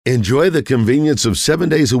Enjoy the convenience of 7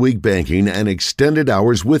 days a week banking and extended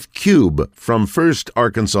hours with Cube from First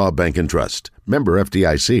Arkansas Bank and Trust. Member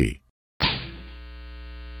FDIC. You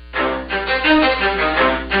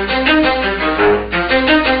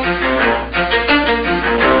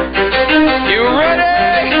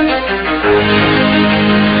ready?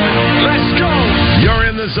 Let's go! You're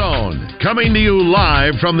in the zone. Coming to you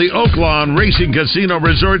live from the Oaklawn Racing Casino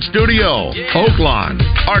Resort Studio. Oaklawn,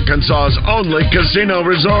 Arkansas's only casino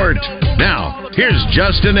resort. Now, here's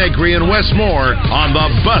Justin Acree and Wes Moore on the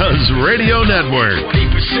Buzz Radio Network.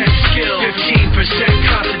 20% skill, 15%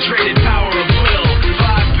 concentrated power of will,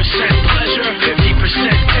 5% pleasure, 50%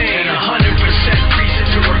 pain, 100% reason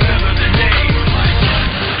to remember the name.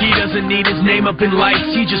 He doesn't need his name up in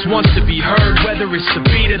lights, he just wants to be heard, whether it's the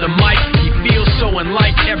beat of the mic. He feels so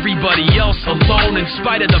unlike everybody else, alone, in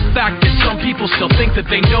spite of the fact that some people still think that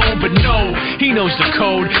they know, but no, he knows the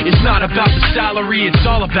code. It's not about the salary, it's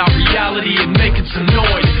all about reality and making some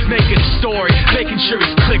noise, making a story, making sure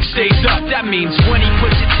his click stays up. That means when he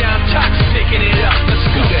puts it down, Tops picking it up. Let's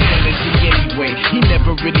go. Who the hell is he anyway? He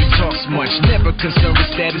never really talks much, never concerned with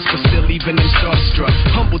status, but still even in starstruck.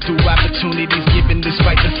 Humble through opportunities given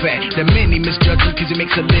despite the fact that many misjudge him because he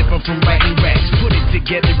makes a living from writing raps. Put it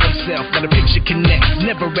together himself, now the picture connects.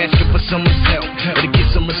 Never asking for someone's help, but to get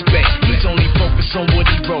some respect. He's only focused on what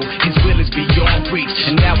he wrote. His will is beyond reach,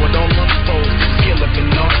 and now it all unfolds. The skill of an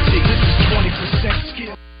artist. This is 20%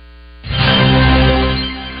 skill.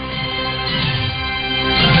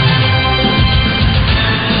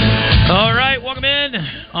 All right, welcome in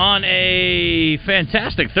on a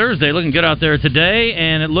fantastic Thursday. Looking good out there today,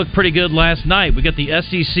 and it looked pretty good last night. We got the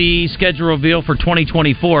SEC schedule reveal for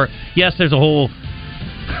 2024. Yes, there's a whole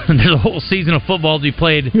season of football to be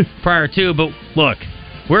played prior to, but look,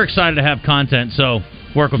 we're excited to have content, so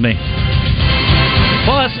work with me.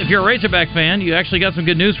 Plus, if you're a Razorback fan, you actually got some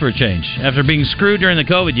good news for a change. After being screwed during the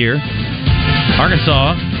COVID year,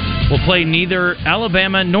 Arkansas will play neither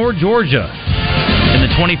Alabama nor Georgia in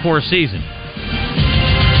the 24 season.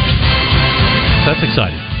 That's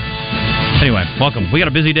exciting. Anyway, welcome. We got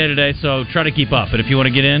a busy day today, so try to keep up. And if you want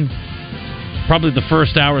to get in, probably the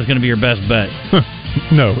first hour is going to be your best bet.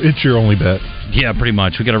 No, it's your only bet. Yeah, pretty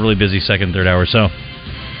much. We got a really busy second, third hour, so.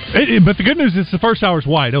 But the good news is the first hour is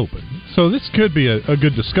wide open. So this could be a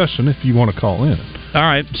good discussion if you want to call in. All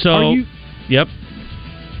right, so. Yep.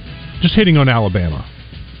 Just hitting on Alabama.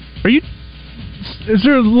 Is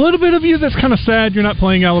there a little bit of you that's kind of sad you're not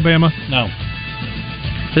playing Alabama? No.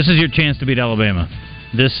 This is your chance to beat Alabama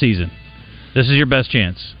this season. This is your best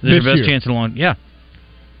chance. This is your best chance in a long. Yeah.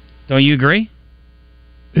 Don't you agree?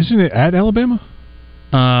 Isn't it at Alabama?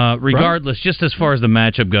 Regardless, right? Just as far as the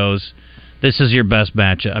matchup goes, this is your best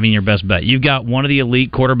matchup. I mean, your best bet. You've got one of the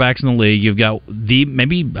elite quarterbacks in the league. You've got you can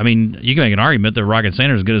make an argument that Rocket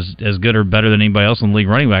Sanders is as good or better than anybody else in the league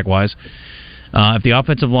running back wise. If the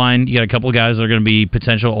offensive line, you got a couple of guys that are going to be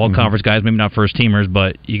potential all-conference guys, maybe not first-teamers,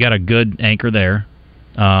 but you got a good anchor there.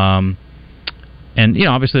 And,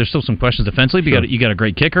 obviously there's still some questions defensively, but you got a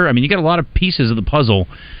great kicker. I mean, you got a lot of pieces of the puzzle,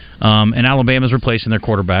 and Alabama's replacing their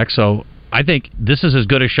quarterback, so I think this is as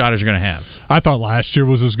good a shot as you're going to have. I thought last year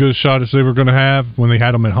was as good a shot as they were going to have when they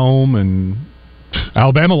had them at home, and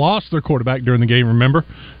Alabama lost their quarterback during the game, remember?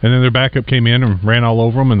 And then their backup came in and ran all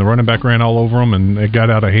over them, and the running back ran all over them, and it got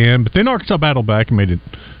out of hand. But then Arkansas battled back and made it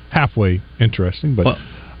halfway interesting. But,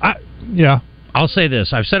 I'll say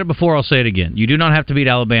this. I've said it before, I'll say it again. You do not have to beat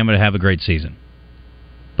Alabama to have a great season.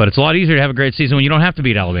 But it's a lot easier to have a great season when you don't have to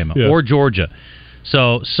beat Alabama or Georgia.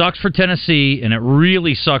 So, sucks for Tennessee, and it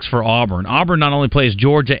really sucks for Auburn. Auburn not only plays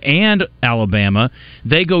Georgia and Alabama,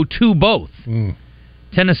 they go to both.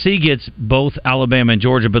 Tennessee gets both Alabama and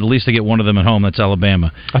Georgia, but at least they get one of them at home. That's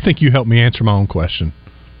Alabama. I think you helped me answer my own question.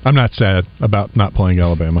 I'm not sad about not playing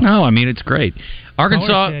Alabama. No, I mean, it's great.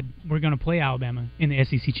 Arkansas said we're going to play Alabama in the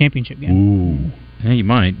SEC championship game. Ooh. Yeah, you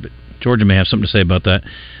might, but Georgia may have something to say about that.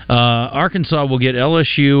 Arkansas will get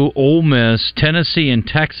LSU, Ole Miss, Tennessee, and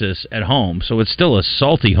Texas at home, so it's still a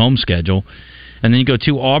salty home schedule. And then you go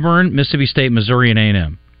to Auburn, Mississippi State, Missouri, and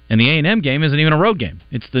A&M. And the A&M game isn't even a road game.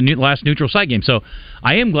 It's the last neutral site game. So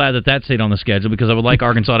I am glad that stayed on the schedule because I would like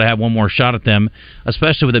Arkansas to have one more shot at them,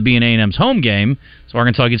 especially with it being A&M's home game. So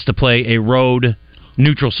Arkansas gets to play a road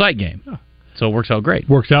neutral site game. So it works out great.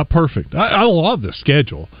 Works out perfect. I love the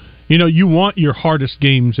schedule. You want your hardest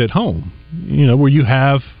games at home, where you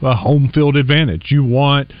have a home field advantage. You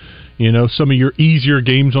want, some of your easier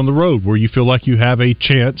games on the road where you feel like you have a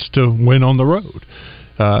chance to win on the road.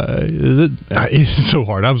 It's so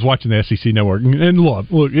hard. I was watching the SEC Network, and look,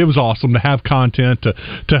 it was awesome to have content,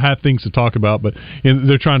 to have things to talk about, but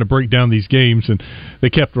they're trying to break down these games, and they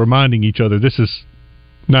kept reminding each other, this is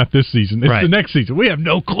not this season. It's the next season. We have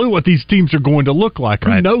no clue what these teams are going to look like.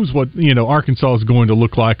 Who knows what Arkansas is going to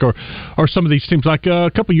look like, or some of these teams. Like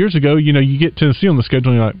a couple years ago, you get Tennessee on the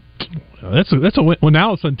schedule, and you're like, that's a win. Well, now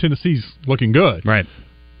all of a sudden Tennessee's looking good. Right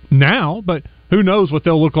now, but who knows what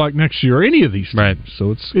they'll look like next year? Any of these teams. Right.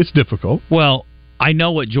 So it's difficult. Well, I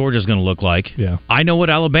know what Georgia's going to look like. Yeah. I know what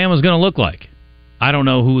Alabama's going to look like. I don't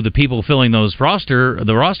know who the people filling the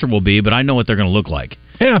roster will be, but I know what they're going to look like.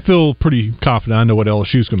 And I feel pretty confident I know what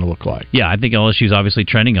LSU's going to look like. Yeah, I think LSU's obviously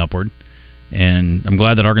trending upward, and I'm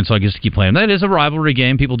glad that Arkansas gets to keep playing. That is a rivalry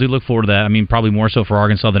game. People do look forward to that. I mean, probably more so for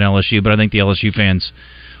Arkansas than LSU, but I think the LSU fans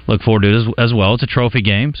look forward to it as well. It's a trophy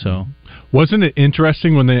game, so... Wasn't it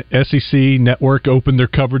interesting when the SEC Network opened their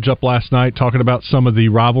coverage up last night talking about some of the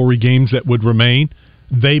rivalry games that would remain?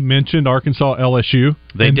 They mentioned Arkansas-LSU.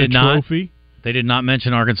 They did not. Trophy. They did not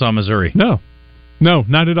mention Arkansas-Missouri. No,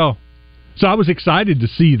 not at all. So I was excited to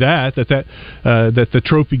see that the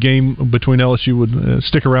trophy game between LSU would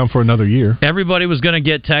stick around for another year. Everybody was going to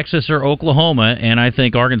get Texas or Oklahoma, and I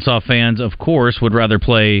think Arkansas fans, of course, would rather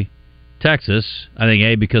play Texas. I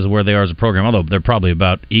think, because of where they are as a program, although they're probably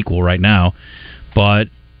about equal right now. But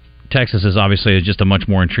Texas is obviously just a much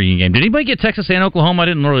more intriguing game. Did anybody get Texas and Oklahoma? I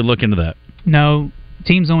didn't really look into that. No,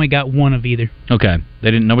 teams only got one of either. Okay.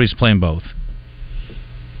 Nobody's playing both.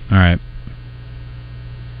 All right.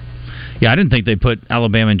 Yeah, I didn't think they put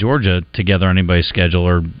Alabama and Georgia together on anybody's schedule,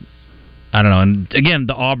 or I don't know. And again,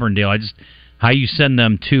 the Auburn deal, how you send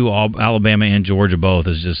them to Alabama and Georgia both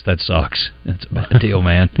is just, that sucks. It's a bad deal,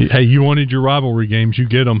 man. Hey, you wanted your rivalry games, you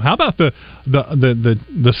get them. How about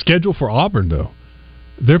the schedule for Auburn, though?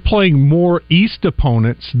 They're playing more East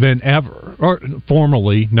opponents than ever, or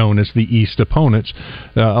formerly known as the East opponents.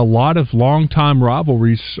 A lot of long-time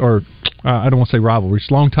rivalries, or I don't want to say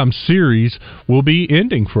rivalries, long-time series will be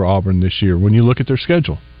ending for Auburn this year when you look at their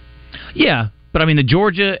schedule. Yeah, but I mean the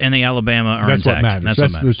Georgia and the Alabama are That's intact. what matters. That's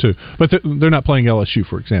what matters. Those two. But they're not playing LSU,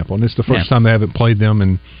 for example, and it's the first time they haven't played them.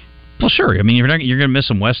 And well, sure. I mean, you're going to miss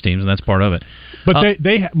some West teams, and that's part of it.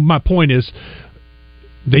 But my point is,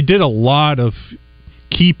 they did a lot of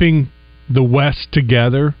keeping the West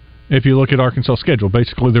together. If you look at Arkansas' schedule,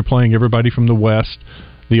 basically they're playing everybody from the West,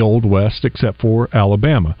 the Old West, except for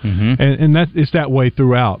Alabama, and that is that way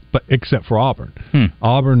throughout, but except for Auburn.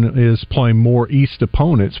 Auburn is playing more East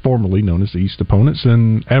opponents, formerly known as the East opponents,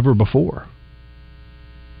 than ever before.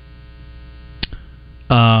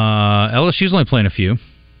 LSU's only playing a few.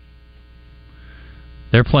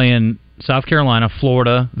 They're playing South Carolina,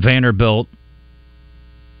 Florida, Vanderbilt.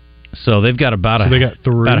 So they've got about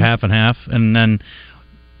half and half, and then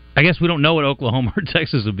I guess we don't know what Oklahoma or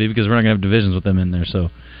Texas would be because we're not going to have divisions with them in there. So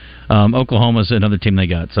Oklahoma's another team they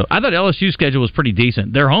got. So I thought LSU's schedule was pretty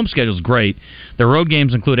decent. Their home schedule is great. Their road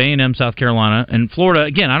games include A&M, South Carolina, and Florida.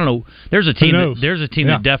 Again, I don't know. There's a team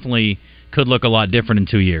that definitely could look a lot different in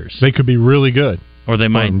 2 years. They could be really good, or they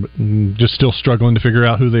might just still struggling to figure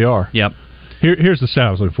out who they are. Yep. Here's the stat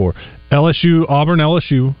I was looking for. Auburn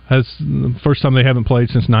LSU has the first time they haven't played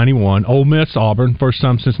since 91. Ole Miss Auburn, first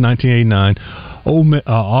time since 1989.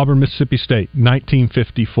 Auburn Mississippi State,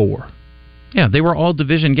 1954. Yeah, they were all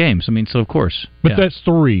division games. I mean, so of course. But that's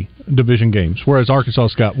 3 division games, whereas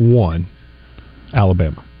Arkansas's got 1,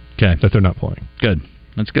 Alabama, that they're not playing. Good.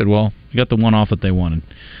 That's good. Well, you got the one off that they wanted.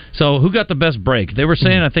 So who got the best break? They were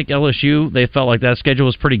saying, I think LSU, they felt like that schedule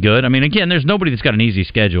was pretty good. I mean, again, there's nobody that's got an easy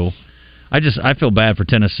schedule. I feel bad for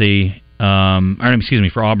Tennessee, for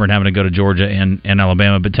Auburn having to go to Georgia and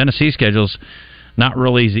Alabama, but Tennessee's schedule's not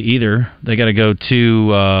real easy either. They got to go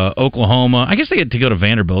to Oklahoma. I guess they get to go to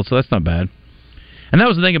Vanderbilt, so that's not bad. And that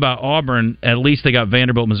was the thing about Auburn. At least they got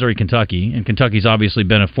Vanderbilt, Missouri, Kentucky, and Kentucky's obviously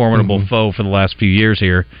been a formidable foe for the last few years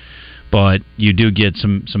here. But you do get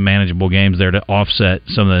some manageable games there to offset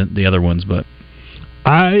some of the other ones. But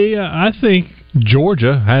I think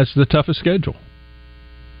Georgia has the toughest schedule.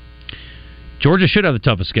 Georgia should have the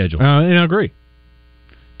toughest schedule. And I agree.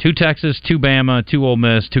 2 Texas, 2 Bama, 2 Ole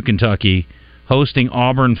Miss, 2 Kentucky, hosting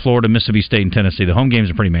Auburn, Florida, Mississippi State, and Tennessee. The home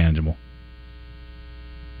games are pretty manageable.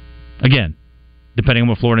 Again, depending on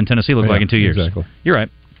what Florida and Tennessee look like in 2 years. Exactly. You're right.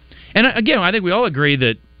 And again, I think we all agree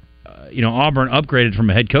that Auburn upgraded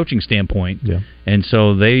from a head coaching standpoint, and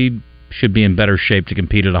so they should be in better shape to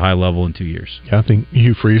compete at a high level in 2 years. Yeah, I think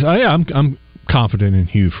Hugh Freeze. I'm confident in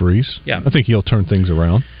Hugh Freeze. Yeah, I think he'll turn things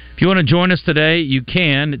around. If you want to join us today, you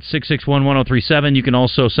can at 661-1037. You can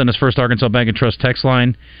also send us First Arkansas Bank and Trust text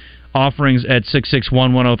line offerings at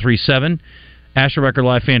 661-1037. Asher Record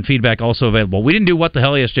Live fan feedback also available. We didn't do What the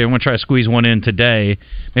Hell yesterday. I'm going to try to squeeze one in today.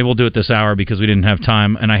 Maybe we'll do it this hour because we didn't have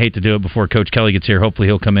time, and I hate to do it before Coach Kelly gets here. Hopefully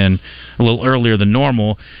he'll come in a little earlier than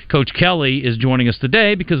normal. Coach Kelly is joining us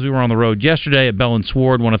today because we were on the road yesterday at Bell and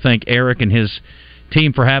Sword. Want to thank Eric and his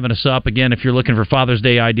team for having us up. Again, if you're looking for Father's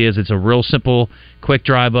Day ideas, it's a real simple, quick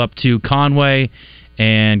drive up to Conway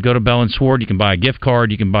and go to Bell and Sword. You can buy a gift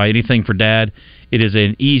card. You can buy anything for Dad. It is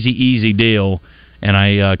an easy deal. And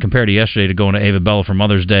I compared it yesterday to going to Ava Bella for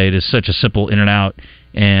Mother's Day. It is such a simple in and out.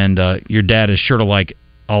 And your dad is sure to like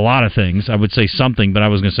a lot of things. I would say something, but I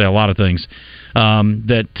was going to say a lot of things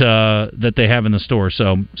that they have in the store.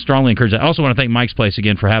 So strongly encourage that. I also want to thank Mike's Place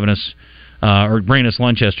again for having us or bringing us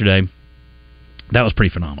lunch yesterday. That was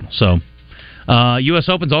pretty phenomenal. So U.S.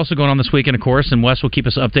 Open's also going on this weekend, of course, and Wes will keep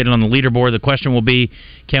us updated on the leaderboard. The question will be,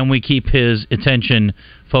 can we keep his attention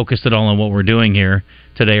focused at all on what we're doing here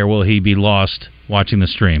today, or will he be lost watching the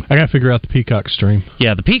stream? I got to figure out the Peacock stream.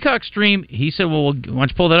 Yeah, the Peacock stream, he said, well, why don't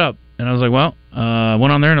you pull that up? And I was like, well, I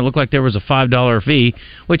went on there, and it looked like there was a $5 fee,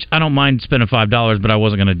 which I don't mind spending $5, but I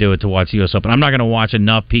wasn't going to do it to watch the U.S. Open. I'm not going to watch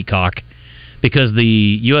enough Peacock because the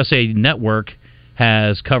USA Network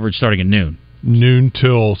has coverage starting at noon. Noon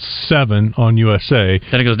till 7 on USA.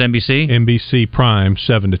 Then it goes to NBC? NBC Prime,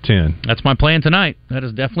 7 to 10. That's my plan tonight. That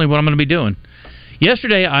is definitely what I'm going to be doing.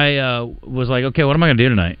 Yesterday, I was like, okay, what am I going to do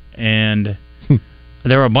tonight? And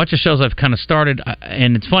there were a bunch of shows I've kind of started.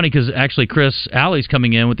 And it's funny because actually Chris Alley's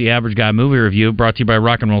coming in with the Average Guy movie review brought to you by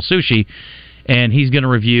Rock and Roll Sushi. And he's going to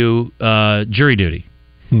review Jury Duty.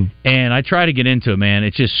 And I try to get into it, man.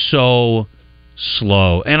 It's just so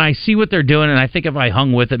slow. And I see what they're doing, and I think if I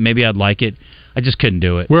hung with it, maybe I'd like it. I just couldn't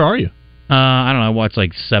do it. Where are you? I don't know. I watched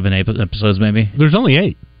like 7, 8 episodes, maybe. There's only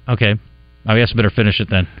 8. Okay. I guess I better finish it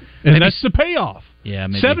then. And maybe, that's the payoff. Yeah,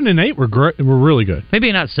 maybe. 7 and 8 were great. Were really good.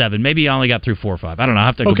 Maybe not 7. Maybe I only got through 4 or 5. I don't know. I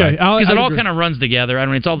have to go back. Because it all kind of runs together. I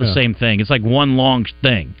mean, it's all the same thing. It's like one long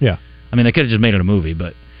thing. Yeah. I mean, they could have just made it a movie,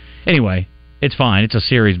 but anyway, it's fine. It's a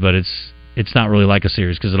series, but it's not really like a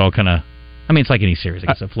series because it all kind of. I mean, it's like any series. I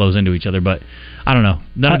guess it flows into each other, but I don't know.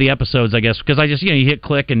 None of the episodes, I guess, because I just, you hit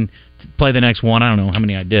click and play the next one. I don't know how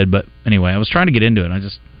many I did, but anyway, I was trying to get into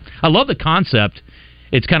it. I love the concept.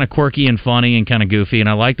 It's kind of quirky and funny and kind of goofy, and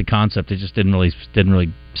I like the concept. It just didn't really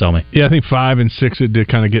sell me. Yeah, I think 5 and 6 it did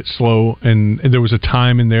kind of get slow, and there was a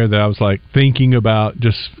time in there that I was like thinking about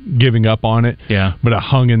just giving up on it. Yeah, but I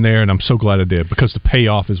hung in there, and I'm so glad I did because the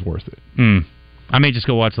payoff is worth it. I may just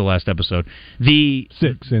go watch the last episode. The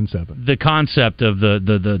 6 and 7. The concept of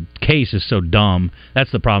the case is so dumb.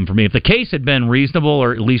 That's the problem for me. If the case had been reasonable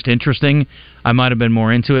or at least interesting, I might have been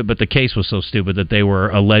more into it, but the case was so stupid that they were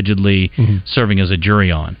allegedly serving as a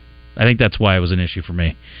jury on. I think that's why it was an issue for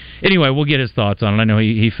me. Anyway, we'll get his thoughts on it. I know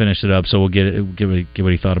he finished it up, so we'll get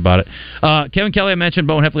what he thought about it. Kevin Kelly, I mentioned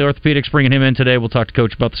Bowen Heffley Orthopedics, bringing him in today. We'll talk to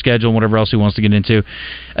Coach about the schedule and whatever else he wants to get into.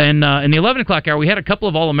 And in the 11 o'clock hour, we had a couple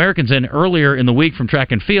of All-Americans in earlier in the week from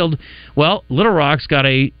track and field. Well, Little Rock's got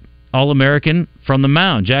a All-American from the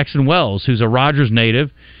mound. Jackson Wells, who's a Rogers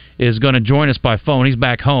native, is going to join us by phone. He's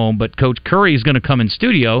back home, but Coach Curry is going to come in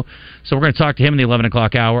studio, so we're going to talk to him in the 11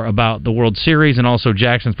 o'clock hour about the World Series and also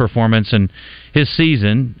Jackson's performance and his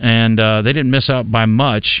season, and they didn't miss out by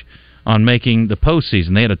much on making the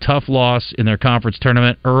postseason. They had a tough loss in their conference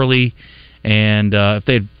tournament early, and if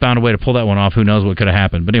they'd found a way to pull that one off, who knows what could have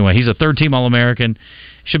happened. But anyway, he's a third-team All-American.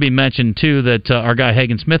 Should be mentioned, too, that our guy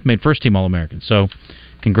Hagen Smith made first-team All-American, so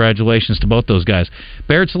congratulations to both those guys.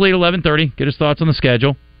 Barrett's the lead, 11:30. Get his thoughts on the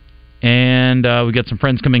schedule. And we got some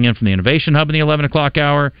friends coming in from the Innovation Hub in the 11 o'clock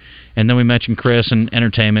hour. And then we mentioned Chris and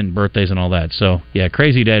entertainment and birthdays and all that. So, yeah,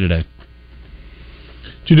 crazy day today.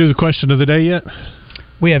 Did you do the question of the day yet?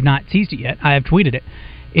 We have not teased it yet. I have tweeted it.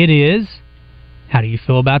 It is, how do you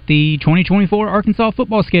feel about the 2024 Arkansas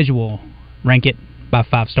football schedule? Rank it by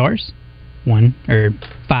 5 stars. 1, or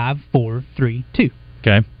 5, 4, 3, 2.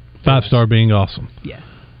 Okay. 5-star being awesome. Yeah.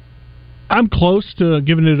 I'm close to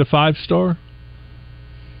giving it a 5-star.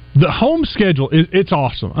 The home schedule, it's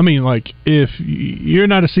awesome. I mean, like, if you're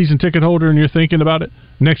not a season ticket holder and you're thinking about it,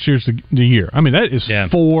 next year's the year. I mean, that is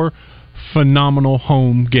 4 phenomenal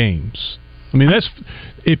home games. I mean, that's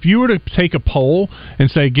if you were to take a poll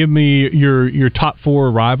and say, give me your top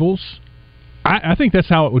 4 rivals, I think that's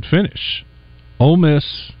how it would finish. Ole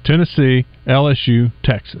Miss, Tennessee, LSU,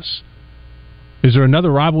 Texas. Is there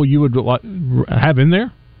another rival you would have in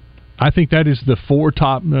there? I think that is the 4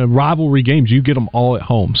 top rivalry games. You get them all at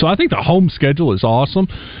home. So I think the home schedule is awesome,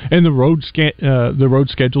 and the road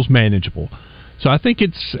schedule's manageable. So I think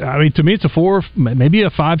to me, it's a 4, maybe a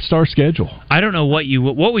 5-star schedule. I don't know what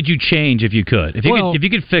would you change if you could? If you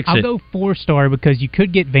could fix it. I'll go 4-star because you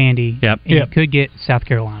could get Vandy. Yep. And you could get South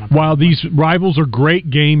Carolina. While these rivals are great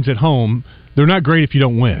games at home, they're not great if you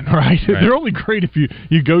don't win, right? They're only great if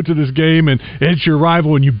you go to this game and it's your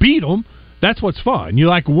rival and you beat them. That's what's fun. You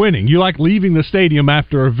like winning. You like leaving the stadium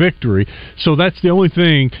after a victory. So that's the only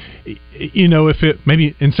thing, if it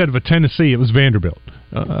maybe instead of a Tennessee, it was Vanderbilt.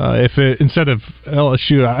 If it instead of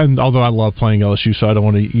LSU, although I love playing LSU, so I don't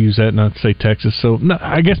want to use that, not say Texas. So no,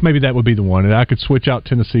 I guess maybe that would be the one. And I could switch out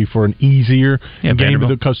Tennessee for an easier game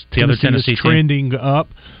because Tennessee is trending up.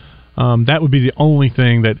 That would be the only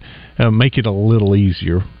thing that make it a little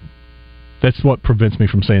easier. That's what prevents me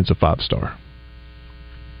from saying it's a 5-star.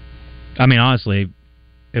 I mean, honestly,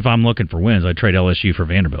 if I'm looking for wins, I'd trade LSU for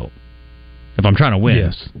Vanderbilt. If I'm trying to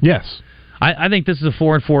win. Yes. I think this is a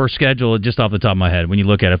 4-4 schedule just off the top of my head. When you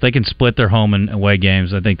look at it, if they can split their home and away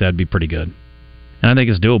games, I think that'd be pretty good. And I think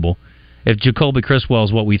it's doable. If Jacoby Criswell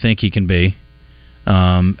is what we think he can be,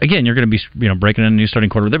 again, you're going to be breaking in a new starting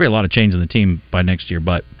quarterback. There'll be a lot of change in the team by next year,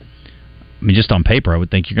 but I mean, just on paper, I would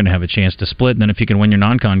think you're going to have a chance to split. And then if you can win your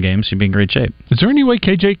non-con games, you'd be in great shape. Is there any way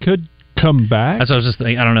KJ could come back? That's what I was just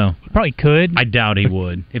thinking. I don't know. He probably could. I doubt he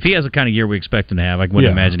would. If he has the kind of year we expect him to have, I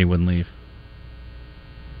wouldn't imagine he wouldn't leave.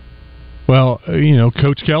 Well,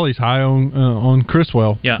 Coach Kelly's high on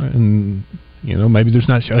Criswell. Yeah. And, maybe there's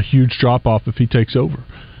not a huge drop-off if he takes over.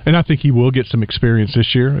 And I think he will get some experience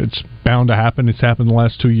this year. It's bound to happen. It's happened the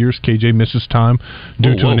last 2 years. KJ misses time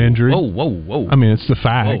due to an injury. Whoa. I mean, it's the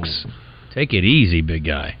facts. Whoa. Take it easy, big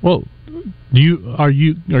guy. Well, can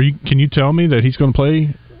you tell me that he's going to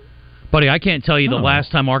play? Buddy, I can't tell you the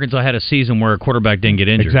last time Arkansas had a season where a quarterback didn't get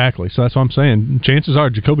injured. Exactly. So that's what I'm saying. Chances are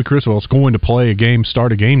Jacoby Criswell is going to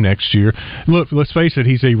start a game next year. Look, let's face it,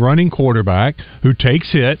 he's a running quarterback who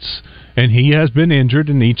takes hits, and he has been injured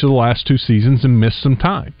in each of the last 2 seasons and missed some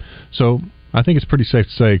time. So I think it's pretty safe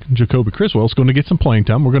to say Jacoby Criswell is going to get some playing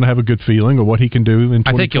time. We're going to have a good feeling of what he can do in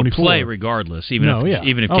 2024. I think he'll play regardless, even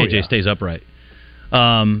if KJ stays upright.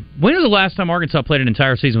 When was the last time Arkansas played an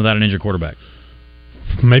entire season without an injured quarterback?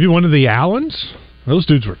 Maybe one of the Allens. Those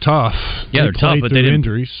dudes were tough. Yeah, they're tough, but they didn't.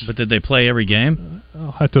 Injuries. But did they play every game?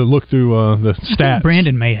 I'll have to look through the stats.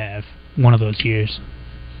 Brandon may have one of those years.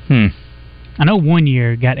 I know one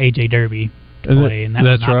year got AJ Derby to play, and that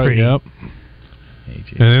was not pretty. Yep.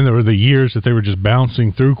 And then there were the years that they were just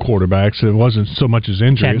bouncing through quarterbacks. It wasn't so much as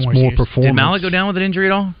injury; it's more performance. Did Mallett go down with an injury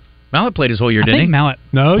at all? Mallett played his whole year, didn't he? Mallett.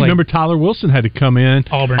 No, you remember Tyler Wilson had to come in.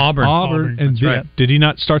 Auburn. And did he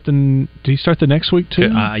not start Did he start the next week too?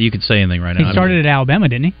 You could say anything right now. He started at Alabama,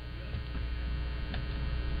 didn't he?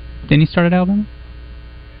 Didn't he start at Alabama?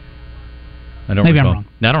 I don't Maybe recall. I'm wrong.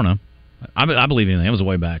 I don't know. I believe anything. It was a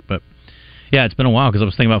way back, but yeah, it's been a while because I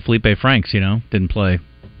was thinking about Felipe Franks. Didn't play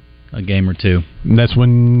a game or two. And that's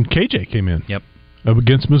when KJ came in. Yep. Up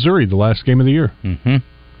against Missouri, the last game of the year. Mm-hmm.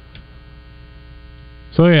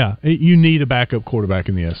 So, yeah, you need a backup quarterback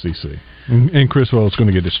in the SEC. And Criswell is going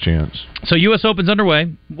to get his chance. So, U.S. Open's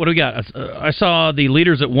underway. What do we got? I saw the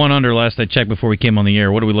leaders at 1 under last I checked before we came on the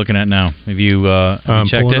air. What are we looking at now? Have you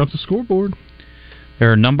checked it? Pulling up the scoreboard. There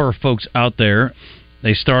are a number of folks out there.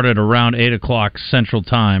 They started around 8 o'clock Central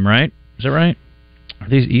Time, right? Is that right? Are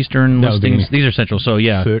these Eastern listings? These are Central, so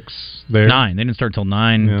yeah. 6 there. 9. They didn't start till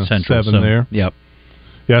 9 Central. 7 there. Yep.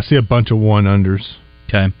 Yeah, I see a bunch of 1-unders.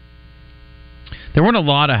 Okay. There weren't a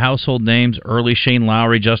lot of household names early. Shane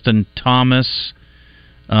Lowry, Justin Thomas,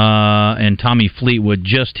 and Tommy Fleetwood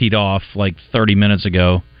just teed off like 30 minutes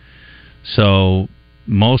ago. So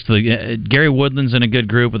most of the Gary Woodland's in a good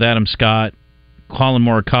group with Adam Scott. Colin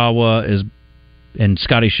Morikawa and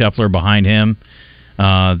Scotty Scheffler behind him.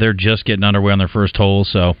 They're just getting underway on their first hole.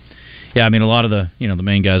 So yeah, I mean a lot of the the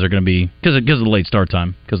main guys are going to be because of the late start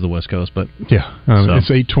time because of the West Coast. But yeah,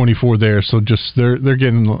 it's 8:24 there. So just they're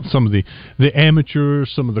getting some of the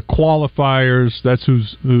amateurs, some of the qualifiers. That's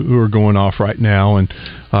who are going off right now. And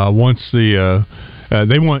once they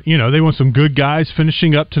want some good guys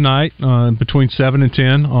finishing up tonight between 7 and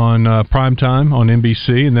 10 on prime time on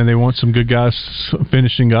NBC, and then they want some good guys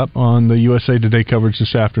finishing up on the USA Today coverage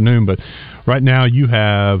this afternoon. But right now you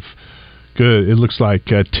have. Good. It looks like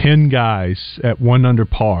 10 guys at 1 under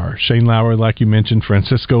par. Shane Lowry, like you mentioned,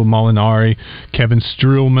 Francisco Molinari, Kevin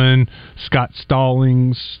Streelman, Scott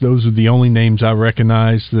Stallings. Those are the only names I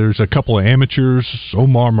recognize. There's a couple of amateurs,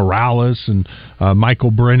 Omar Morales and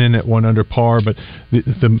Michael Brennan at 1 under par. But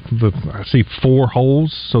I see 4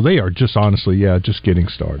 holes, so they are just honestly, just getting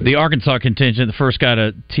started. The Arkansas contingent, the first guy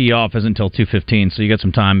to tee off isn't until 2:15, so you got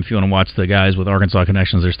some time if you want to watch the guys with Arkansas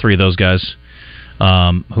connections. There's 3 of those guys.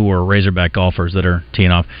 who are Razorback golfers that are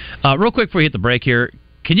teeing off. Real quick before we hit the break here,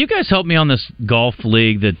 can you guys help me on this golf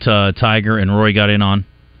league that Tiger and Rory got in on?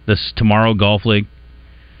 This Tomorrow Golf League?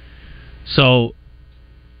 So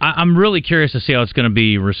I'm really curious to see how it's going to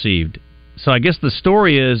be received. So I guess the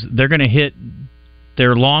story is they're going to hit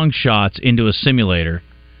their long shots into a simulator,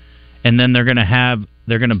 and then they're going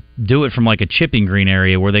to do it from like a chipping green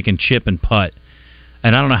area where they can chip and putt.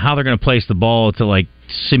 And I don't know how they're going to place the ball to like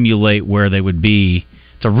simulate where they would be.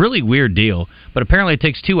 It's a really weird deal, but apparently it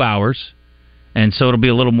takes 2 hours, and so it'll be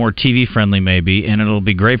a little more TV friendly maybe, and it'll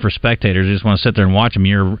be great for spectators who just want to sit there and watch them.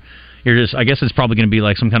 You're just, I guess it's probably going to be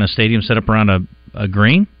like some kind of stadium set up around a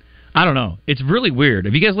green. I don't know. It's really weird.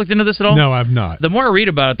 Have you guys looked into this at all? No, I've not. The more I read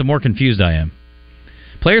about it, the more confused I am.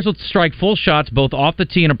 Players will strike full shots both off the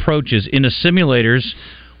tee and approaches into simulators,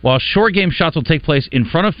 while short game shots will take place in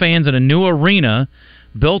front of fans in a new arena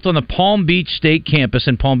built on the Palm Beach State campus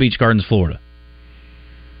in Palm Beach Gardens, Florida.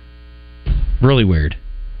 Really weird.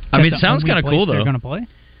 I mean, it sounds kind of cool, though. They're going to play?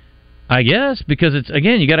 I guess, because it's,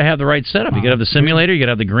 again, you got to have the right setup. You got to have the simulator, you got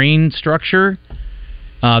to have the green structure.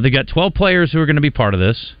 They got 12 players who are going to be part of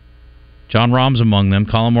this. John Rahm's among them,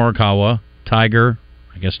 Colin Morikawa, Tiger,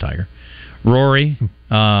 Rory,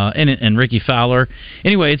 and Ricky Fowler.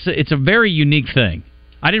 Anyway, it's a very unique thing.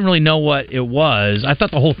 I didn't really know what it was. I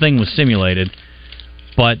thought the whole thing was simulated,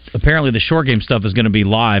 but apparently the short game stuff is going to be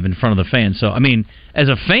live in front of the fans. So, I mean, as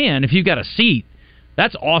a fan, if you've got a seat,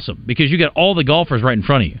 that's awesome because you got all the golfers right in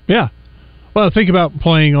front of you. Yeah. Well, think about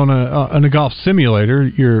playing on a golf simulator.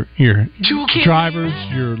 Your drivers,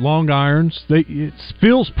 your long irons, it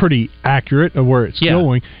feels pretty accurate of where it's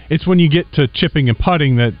going. It's when you get to chipping and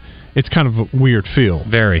putting that it's kind of a weird feel.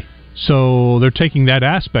 Very. So they're taking that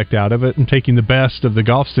aspect out of it and taking the best of the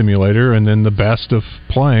golf simulator and then the best of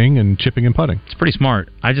playing and chipping and putting. It's pretty smart.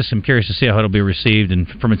 I just am curious to see how it'll be received, and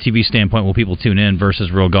from a TV standpoint, will people tune in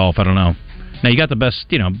versus real golf? I don't know. Now, you got the best,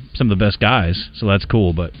 some of the best guys, so that's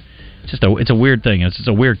cool, but it's a weird thing. It's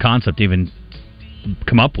a weird concept to even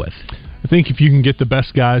come up with. I think if you can get the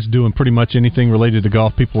best guys doing pretty much anything related to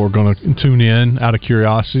golf, people are going to tune in out of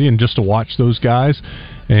curiosity and just to watch those guys.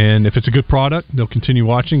 And if it's a good product, they'll continue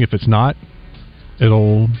watching. If it's not,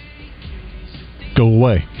 it'll go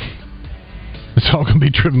away. It's all going to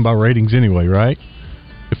be driven by ratings anyway, right?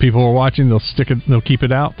 If people are watching, they'll keep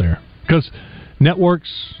it out there. Because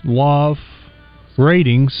networks love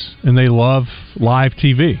ratings and they love live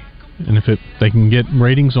TV. And if they can get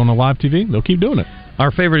ratings on a live TV, they'll keep doing it. Our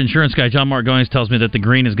favorite insurance guy, John Margones, tells me that the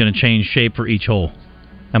green is going to change shape for each hole.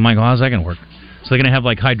 I'm like, well, how's that going to work? So they're going to have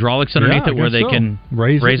like hydraulics underneath it where they can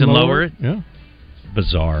raise and lower it? Yeah.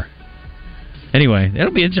 Bizarre. Anyway,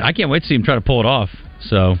 it'll be interesting. I can't wait to see him try to pull it off.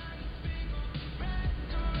 So,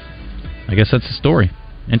 I guess that's the story.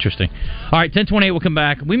 Interesting. All right, 10:28, we'll come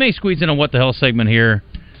back. We may squeeze in a What the Hell segment here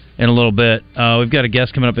in a little bit. We've got a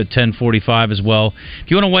guest coming up at 10:45 as well. If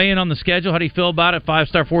you want to weigh in on the schedule, how do you feel about it?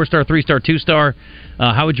 5-star, 4-star, 3-star, 2-star.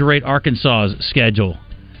 How would you rate Arkansas's schedule?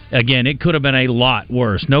 Again, it could have been a lot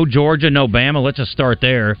worse. No Georgia, no Bama. Let's just start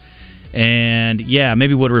there. And, yeah,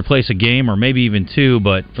 maybe would replace a game or maybe even two,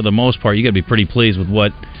 but for the most part, you got to be pretty pleased with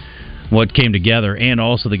what came together and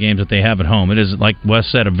also the games that they have at home. It is, like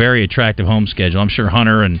Wes said, a very attractive home schedule. I'm sure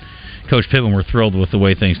Hunter and Coach Pittman were thrilled with the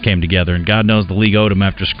way things came together, and God knows the league owed him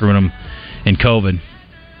after screwing them in COVID.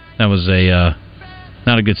 That was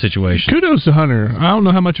not a good situation. Kudos to Hunter. I don't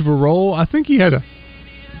know how much of a role. I think he had a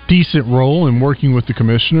decent role in working with the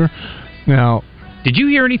commissioner. Now, did you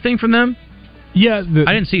hear anything from them? Yeah.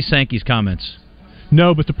 I didn't see Sankey's comments.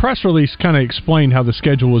 No, but the press release kind of explained how the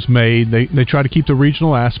schedule was made. They try to keep the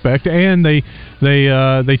regional aspect, and they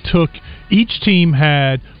took, each team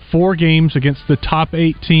had 4 games against the top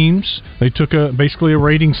 8 teams. They took basically a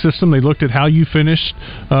rating system. They looked at how you finished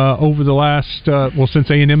over the last, since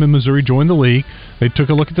A&M and Missouri joined the league. They took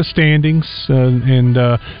a look at the standings, and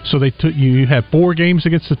so you had 4 games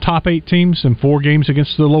against the top 8 teams and 4 games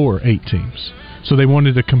against the lower 8 teams. So they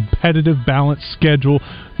wanted a competitive, balanced schedule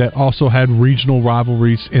that also had regional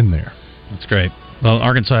rivalries in there. That's great. Well,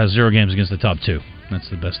 Arkansas has 0 games against the top 2. That's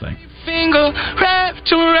the best thing. Finger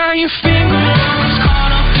wrapped around your finger. Was caught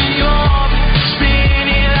up in your orbit,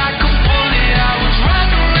 spinning like a bullet. I was wrapped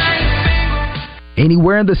around your finger.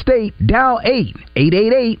 Anywhere in the state, dial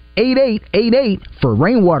 888-8888 for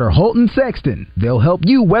Rainwater Holton Sexton. They'll help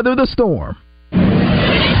you weather the storm.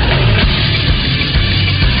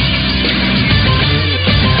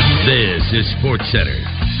 This is SportsCenter.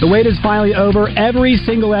 The wait is finally over. Every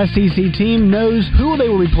single SEC team knows who they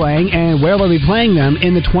will be playing and where they'll be playing them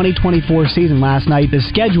in the 2024 season. Last night, the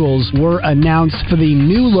schedules were announced for the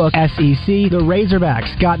new-look SEC. The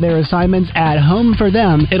Razorbacks got their assignments at home for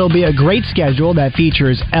them. It'll be a great schedule that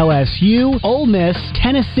features LSU, Ole Miss,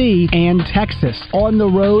 Tennessee, and Texas. On the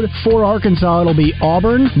road for Arkansas, it'll be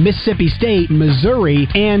Auburn, Mississippi State, Missouri,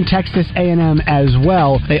 and Texas A&M as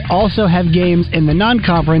well. They also have games in the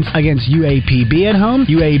non-conference against UAPB at home.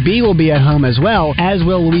 UAB will be at home as well, as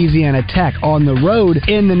will Louisiana Tech. On the road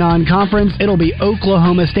in the non-conference, it'll be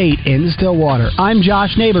Oklahoma State in Stillwater. I'm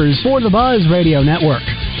Josh Neighbors for the Buzz Radio Network.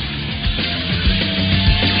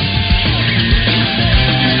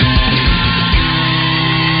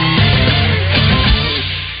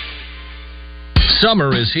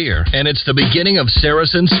 Summer is here, and it's the beginning of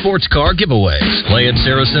Saracen sports car giveaways. Play at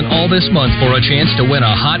Saracen all this month for a chance to win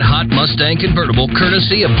a hot Mustang convertible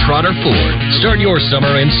courtesy of Trotter Ford. Start your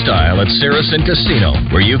summer in style at Saracen Casino,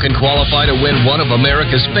 where you can qualify to win one of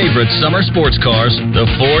America's favorite summer sports cars, the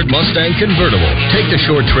Ford Mustang convertible. Take the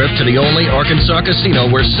short trip to the only Arkansas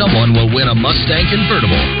casino where someone will win a Mustang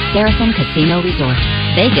convertible. Saracen Casino Resort,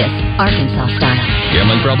 Vegas, Arkansas style.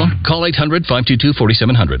 Gambling problem? Call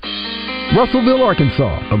 800-522-4700. Russellville,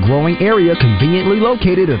 Arkansas, a growing area conveniently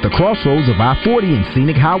located at the crossroads of I-40 and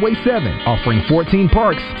Scenic Highway 7, offering 14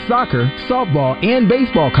 parks, soccer, softball, and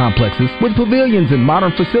baseball complexes with pavilions and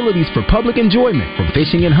modern facilities for public enjoyment. From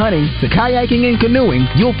fishing and hunting to kayaking and canoeing,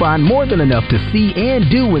 you'll find more than enough to see and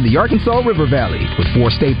do in the Arkansas River Valley. With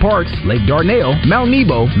 4 state parks, Lake Darnell, Mount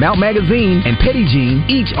Nebo, Mount Magazine, and Petit Jean,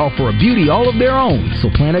 each offer a beauty all of their own. So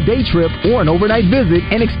plan a day trip or an overnight visit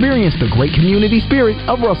and experience the great community spirit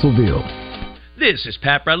of Russellville. This is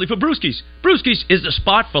Pat Bradley for Brewski's. Brewski's is the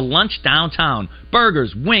spot for lunch downtown.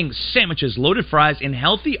 Burgers, wings, sandwiches, loaded fries, and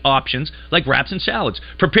healthy options like wraps and salads.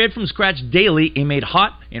 Prepared from scratch daily and made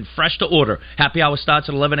hot and fresh to order. Happy hour starts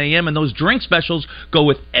at 11 a.m. and those drink specials go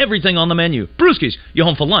with everything on the menu. Brewski's, you're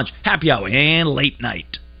home for lunch, happy hour, and late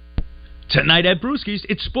night. Tonight at Brewski's,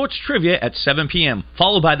 it's sports trivia at 7 p.m.,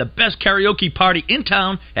 followed by the best karaoke party in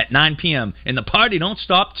town at 9 p.m. And the party don't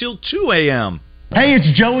stop till 2 a.m. Hey, it's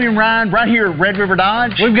Joey and Ryan right here at Red River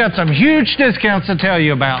Dodge. We've got some huge discounts to tell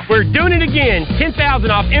you about. We're doing it again. $10,000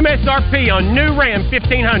 off MSRP on new Ram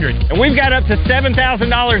 1500. And we've got up to $7,000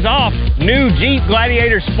 off new Jeep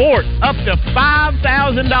Gladiator Sport. Up to $5,000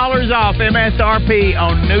 off MSRP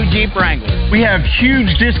on new Jeep Wrangler. We have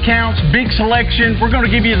huge discounts, big selection. We're going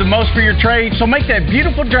to give you the most for your trade. So make that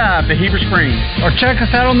beautiful drive to Heber Springs. Or check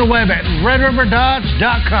us out on the web at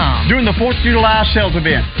redriverdodge.com during the 4th of July sales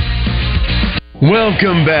event.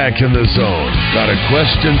 Welcome back in the zone. Got a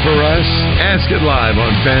question for us? Ask it live on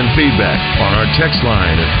Fan Feedback on our text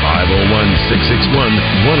line at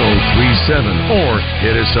 501-661-1037 or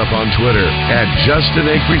hit us up on Twitter at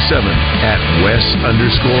JustinAcree7, at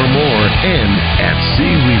Wes_Moore, and at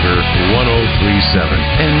CWeaver1037.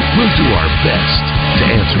 And we'll do our best to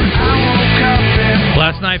answer it for you.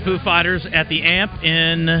 Last night, Foo Fighters at the Amp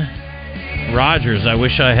in Rogers. I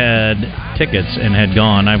wish I had tickets and had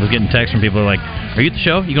gone. I was getting texts from people like, are you at the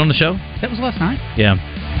show? You going to the show? That was last night. Yeah.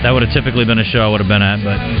 That would have typically been a show I would have been at,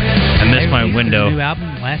 but I missed my window. New album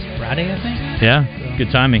last Friday, I think. Yeah,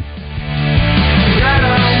 good timing.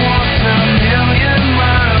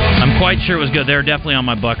 I'm quite sure it was good. They're definitely on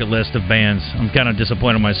my bucket list of bands. I'm kind of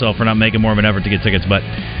disappointed in myself for not making more of an effort to get tickets, but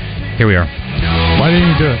here we are. Why didn't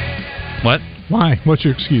you do it? What? Why? What's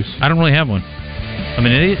your excuse? I don't really have one. I'm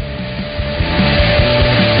an idiot.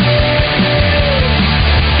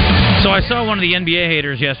 So I saw one of the NBA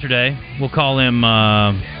haters yesterday. We'll call him,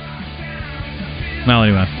 on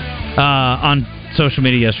social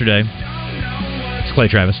media yesterday. It's Clay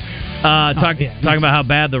Travis. Talking about how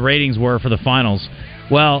bad the ratings were for the finals.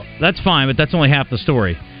 Well, that's fine, but that's only half the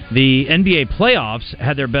story. The NBA playoffs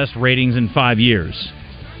had their best ratings in 5 years.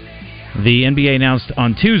 The NBA announced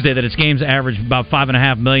on Tuesday that its games averaged about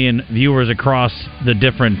 5.5 million viewers across the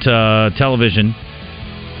different television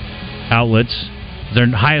outlets. Their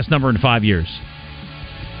highest number in 5 years.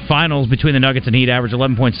 Finals between the Nuggets and Heat averaged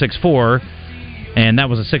 11.64, and that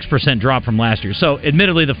was a 6% drop from last year. So,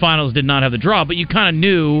 admittedly, the finals did not have the draw, but you kind of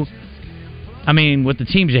knew, I mean, with the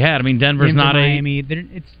teams you had. I mean, Denver's not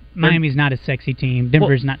Miami's not a sexy team.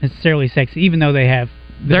 Denver's not necessarily sexy, even though they have...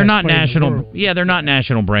 They're not national... Yeah, they're not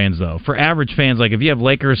national brands, though. For average fans, like if you have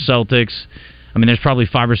Lakers, Celtics, I mean, there's probably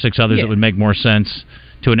 5 or 6 others that would make more sense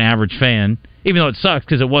to an average fan, even though it sucks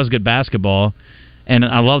because it was good basketball. And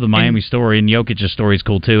I love the Miami story, and Jokic's story is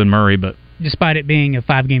cool too, and Murray. But despite it being a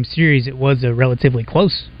 5-game series, it was a relatively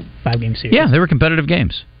close 5-game series. Yeah, they were competitive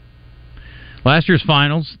games. Last year's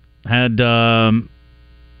finals had, let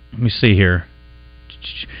me see here.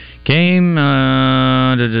 Game,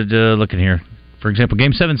 looking here. For example,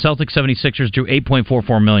 Game 7, Celtics 76ers drew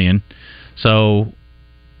 8.44 million. So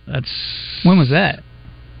that's... When was that?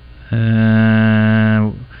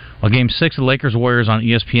 Well, Game 6, the Lakers Warriors on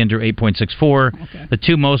ESPN drew 8.64. Okay. The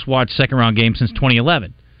two most watched second round games since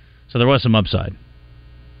 2011. So there was some upside.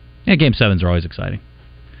 Yeah, Game 7s are always exciting.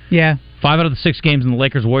 Yeah. 5 out of the 6 games in the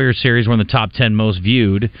Lakers-Warriors series were in the top 10 most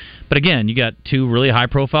viewed. But again, you got two really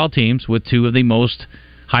high-profile teams with two of the most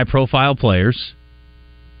high-profile players.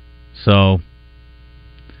 So,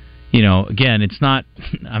 again, it's not...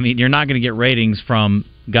 I mean, you're not going to get ratings from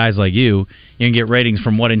guys like you. You're going to get ratings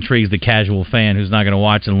from what intrigues the casual fan who's not going to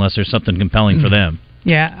watch it unless there's something compelling for them.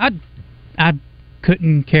 Yeah, I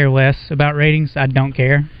couldn't care less about ratings. I don't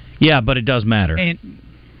care. Yeah, but it does matter.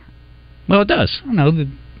 Well, it does. I don't know.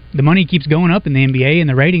 The money keeps going up in the NBA, and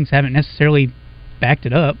the ratings haven't necessarily backed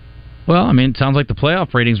it up. Well, I mean, it sounds like the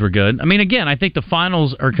playoff ratings were good. I mean, again, I think the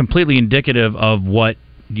finals are completely indicative of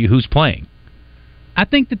who's playing. I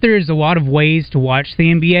think that there's a lot of ways to watch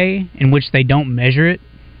the NBA in which they don't measure it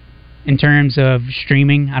in terms of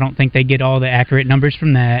streaming. I don't think they get all the accurate numbers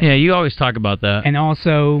from that. Yeah, you always talk about that. And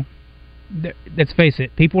also, let's face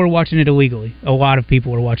it, people are watching it illegally. A lot of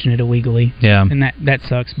people are watching it illegally. Yeah. And that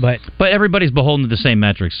sucks, but everybody's beholden to the same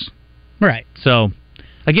metrics. Right. So,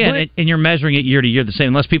 again, and you're measuring it year to year the same,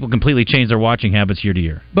 unless people completely change their watching habits year to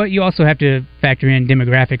year. But you also have to factor in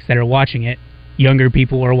demographics that are watching it. Younger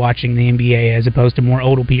people are watching the NBA as opposed to more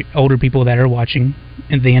older people that are watching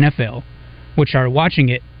the NFL, which are watching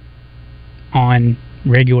it on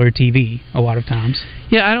regular TV a lot of times.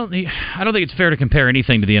 Yeah, I don't think it's fair to compare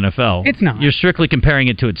anything to the NFL. It's not. You're strictly comparing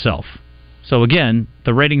it to itself. So again,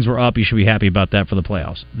 the ratings were up. You should be happy about that for the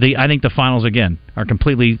playoffs. I think the finals again are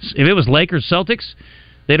completely. If it was Lakers Celtics,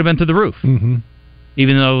 they'd have been through the roof. Mm-hmm.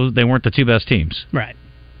 Even though they weren't the two best teams. Right.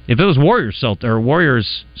 If it was Warriors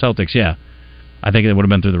Celtics, yeah, I think it would have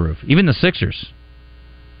been through the roof. Even the Sixers,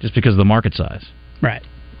 just because of the market size. Right.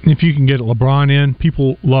 If you can get LeBron in,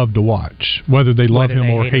 people love to watch, whether they love him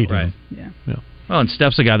or hate him. Right. Yeah. Well, and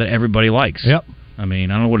Steph's a guy that everybody likes. Yep. I mean,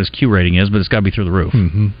 I don't know what his Q rating is, but it's got to be through the roof.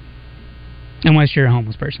 Mm-hmm. Unless you're a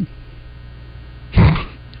homeless person.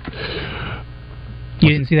 You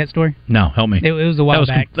didn't see that story? No, help me. It was a while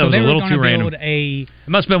back. That was a little too random. It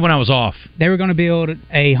must have been when I was off. They were going to build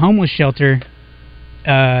a homeless shelter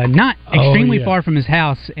not extremely far from his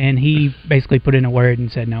house, and he basically put in a word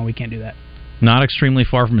and said, no, we can't do that. Not extremely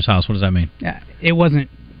far from his house. What does that mean? It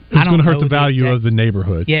wasn't. It was going to hurt the value of the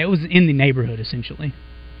neighborhood. Yeah, it was in the neighborhood, essentially.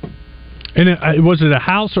 And was it a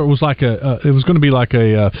house, or it was like it was going to be like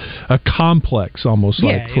a complex almost?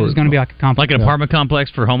 Yeah, it was going to be like a complex, like an apartment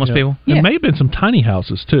complex for homeless people. Yeah. It may have been some tiny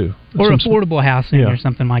houses too, or affordable housing or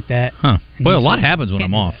something like that. Huh? Well, a lot happens when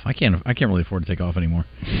I'm off. I can't really afford to take off anymore.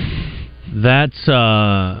 That's.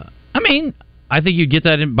 I mean, I think you get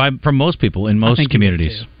that from most people in most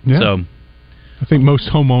communities. Yeah. So, I think most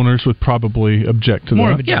homeowners would probably object to more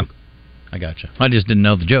that. Of a joke. I gotcha. I just didn't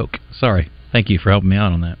know the joke. Sorry. Thank you for helping me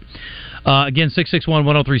out on that. Again,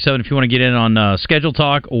 661-1037 if you want to get in on schedule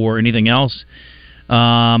talk or anything else.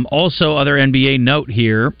 Also, other NBA note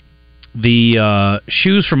here, the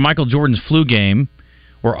shoes from Michael Jordan's flu game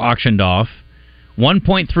were auctioned off,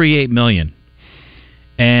 $1.38 million.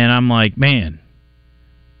 And I'm like, man,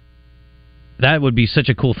 that would be such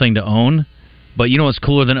a cool thing to own. But you know what's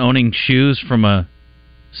cooler than owning shoes from a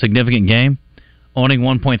significant game? Owning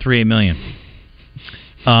 $1.38 million.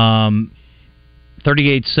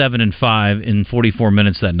 38-7-5 in 44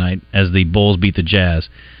 minutes that night as the Bulls beat the Jazz.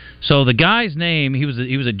 So the guy's name, he was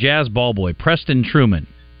a Jazz ball boy, Preston Truman.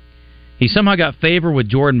 He somehow got favor with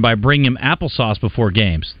Jordan by bringing him applesauce before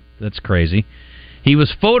games. That's crazy. He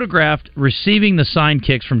was photographed receiving the signed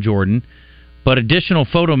kicks from Jordan, but additional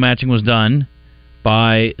photo matching was done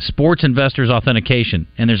by Sports Investors Authentication,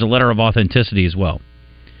 and there's a letter of authenticity as well.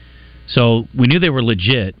 So we knew they were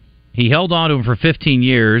legit. He held on to them for 15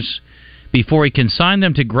 years before he consigned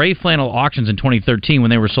them to Gray Flannel Auctions in 2013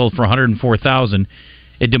 when they were sold for $104,000.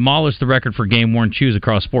 It demolished the record for game-worn shoes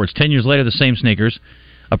across sports. 10 years later, the same sneakers,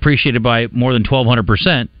 appreciated by more than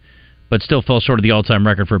 1,200%, but still fell short of the all-time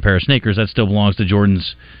record for a pair of sneakers. That still belongs to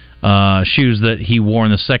Jordan's shoes that he wore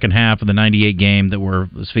in the second half of the 98 game that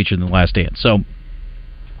was featured in The Last Dance.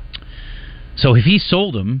 So if he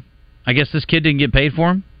sold them, I guess this kid didn't get paid for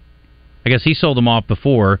them? I guess he sold them off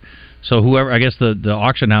before. So whoever, I guess the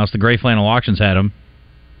auction house, the Gray Flannel Auctions had them.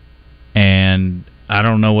 And I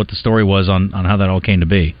don't know what the story was on how that all came to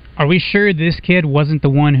be. Are we sure this kid wasn't the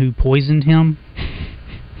one who poisoned him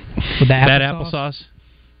with the applesauce? Bad applesauce?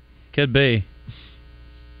 Could be.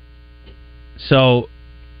 So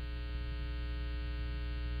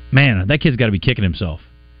Man, that kid's got to be kicking himself.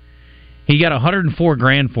 He got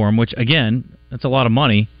 $104,000 for him, which again, that's a lot of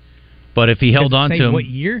money. But if he held on to him, what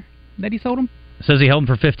year that he sold him? It says he held him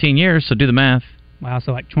for 15 years. So do the math. Wow,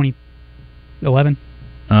 so like 2011.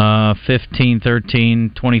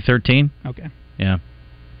 2013. Okay. Yeah.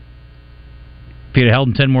 If he'd held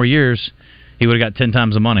him 10 more years, he would have got 10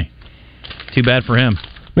 times the money. Too bad for him.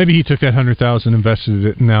 Maybe he took that $100,000, invested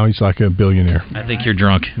it, and now he's like a billionaire. I think you're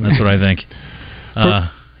drunk. That's what I think.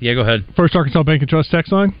 Yeah, go ahead. First Arkansas Bank and Trust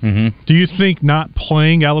text line. Mm-hmm. Do you think not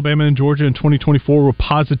playing Alabama and Georgia in 2024 will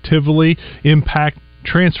positively impact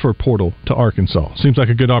transfer portal to Arkansas? Seems like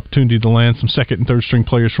a good opportunity to land some second and third string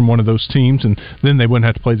players from one of those teams, and then they wouldn't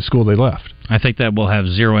have to play the school they left. I think that will have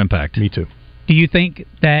zero impact. Me too. Do you think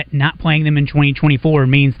that not playing them in 2024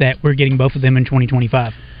 means that we're getting both of them in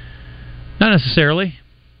 2025? Not necessarily.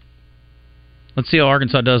 Let's see how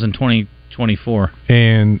Arkansas does in 2024.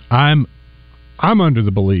 And I'm under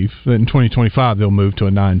the belief that in 2025 they'll move to a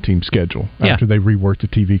 9-team schedule after they rework the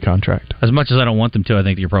TV contract. As much as I don't want them to, I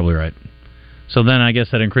think you're probably right. So then I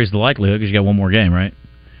guess that increases the likelihood because you got one more game, right?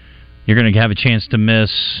 You're going to have a chance to miss,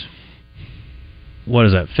 what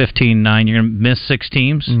is that, 15-9? You're going to miss 6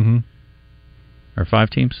 teams? Mm-hmm. Or 5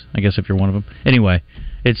 teams, I guess, if you're one of them. Anyway,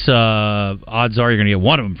 it's odds are you're going to get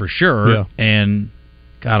one of them for sure. Yeah. And,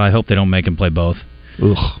 God, I hope they don't make him play both.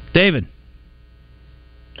 Ugh. David.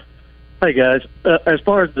 Hey, guys. As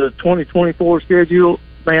far as the 2024 schedule,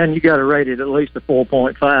 man, you got to rate it at least a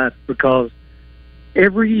 4.5 because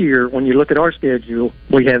every year when you look at our schedule,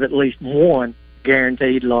 we have at least one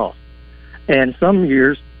guaranteed loss, and some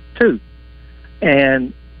years 2.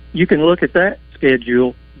 And you can look at that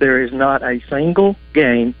schedule. There is not a single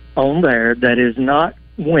game on there that is not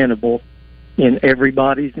winnable in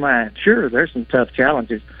everybody's mind. Sure, there's some tough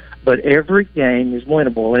challenges, but every game is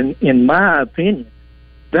winnable. And in my opinion,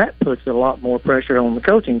 that puts a lot more pressure on the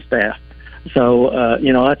coaching staff. So,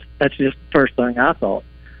 that's just the first thing I thought.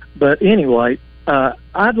 But anyway,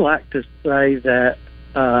 I'd like to say that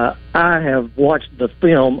I have watched the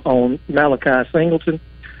film on Malachi Singleton,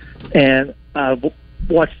 and I've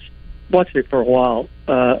watched it for a while,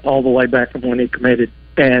 all the way back from when he committed.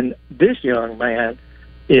 And this young man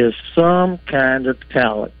is some kind of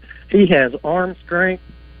talent. He has arm strength,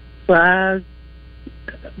 size.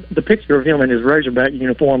 The picture of him in his Razorback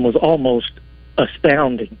uniform was almost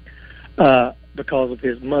astounding because of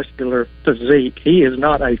his muscular physique. He is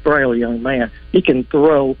not a frail young man. He can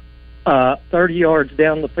throw 30 yards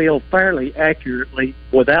down the field fairly accurately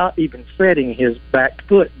without even setting his back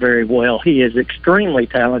foot very well. He is extremely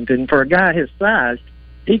talented, and for a guy his size,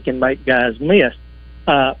 he can make guys miss.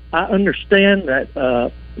 I understand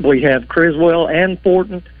that we have Criswell and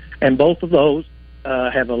Fortin, and both of those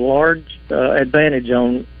have a large advantage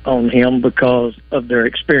on him because of their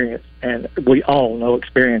experience, and we all know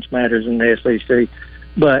experience matters in the SEC.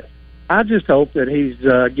 But I just hope that he's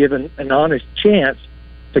given an honest chance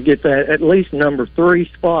to get that at least number 3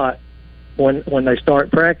 spot when they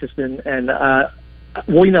start practicing. And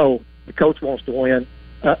we know the coach wants to win,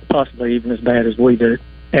 possibly even as bad as we do.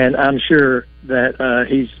 And I'm sure that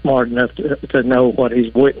he's smart enough to know what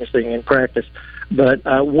he's witnessing in practice. But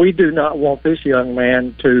we do not want this young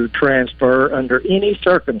man to transfer under any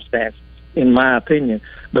circumstances, in my opinion,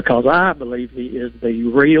 because I believe he is the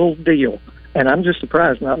real deal. And I'm just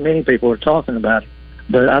surprised not many people are talking about it.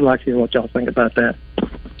 But I'd like to hear what y'all think about that.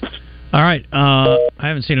 All right. I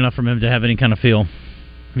haven't seen enough from him to have any kind of feel.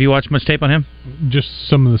 Have you watched much tape on him? Just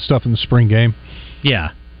some of the stuff in the spring game.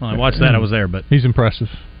 Yeah. Well, I watched that. I was there, but he's impressive.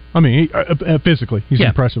 I mean, physically, he's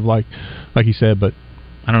impressive, like he said. But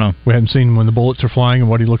I don't know. We haven't seen him when the bullets are flying and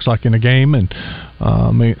what he looks like in a game, and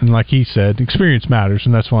like he said, experience matters,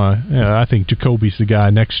 and that's why I think Jacoby's the guy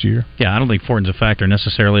next year. Yeah, I don't think Fortin's a factor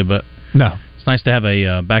necessarily, but no, it's nice to have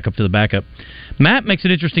a backup to the backup. Matt makes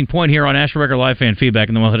an interesting point here on National Record Live Fan Feedback,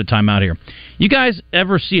 and then we'll hit a timeout here. You guys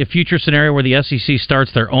ever see a future scenario where the SEC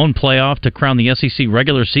starts their own playoff to crown the SEC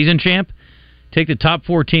regular season champ? Take the top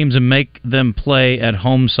 4 teams and make them play at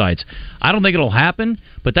home sites. I don't think it'll happen,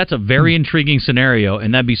 but that's a very intriguing scenario,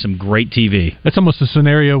 and that'd be some great TV. That's almost a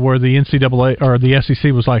scenario where the NCAA or the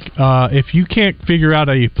SEC was like, if you can't figure out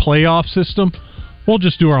a playoff system, we'll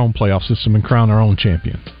just do our own playoff system and crown our own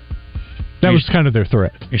champion. That was kind of their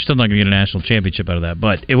threat. You're still not going to get a national championship out of that,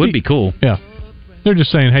 but it would be cool. Yeah. They're just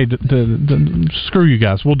saying, hey, screw you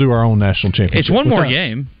guys. We'll do our own national championship. It's one more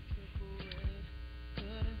game.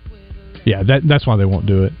 Yeah, that's why they won't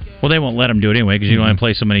do it. Well, they won't let them do it anyway because you don't want to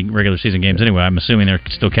play so many regular season games anyway. I'm assuming they're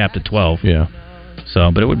still capped at 12. Yeah.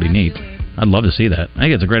 So, but it would be neat. I'd love to see that. I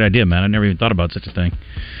think it's a great idea, man. I never even thought about such a thing.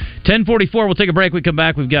 10:44. We'll take a break. We come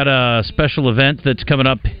back. We've got a special event that's coming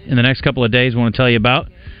up in the next couple of days. We want to tell you about.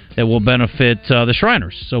 that will benefit the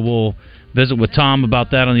Shriners. So we'll visit with Tom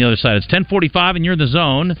about that on the other side. It's 10:45 and you're in the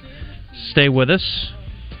zone. Stay with us.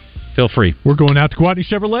 Feel free. We're going out to Gwatney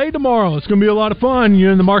Chevrolet tomorrow. It's going to be a lot of fun.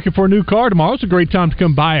 You're in the market for a new car tomorrow. It's a great time to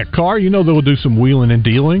come buy a car. You know they'll do some wheeling and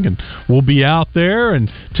dealing, and we'll be out there and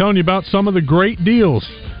telling you about some of the great deals.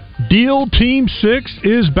 Deal Team 6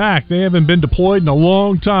 is back. They haven't been deployed in a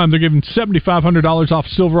long time. They're giving $7,500 off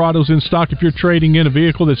Silverados in stock if you're trading in a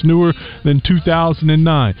vehicle that's newer than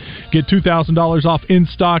 2009. Get $2,000 off in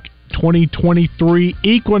stock 2023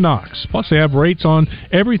 Equinox. Plus, they have rates on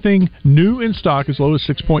everything new in stock as low as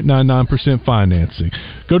 6.99% financing.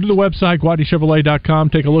 Go to the website,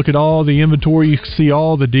 GwatneyChevrolet.com. Take a look at all the inventory. You can see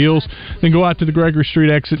all the deals. Then go out to the Gregory Street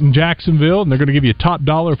exit in Jacksonville, and they're going to give you top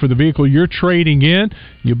dollar for the vehicle you're trading in.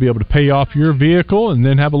 You'll be able to pay off your vehicle and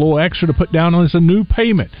then have a little extra to put down as a new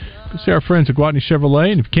payment. Go see our friends at Gwatney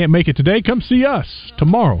Chevrolet, and if you can't make it today, come see us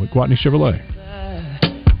tomorrow at Gwatney Chevrolet.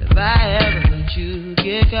 If I ever let you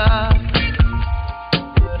get caught,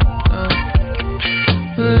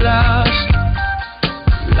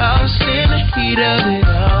 lost in the heat of it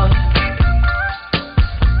all.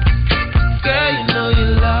 Girl, you know you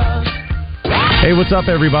lost. Hey, what's up,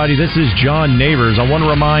 everybody? This is John Neighbors. I want to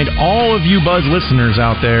remind all of you Buzz listeners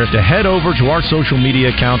out there to head over to our social media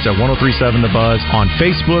accounts at 1037 The Buzz on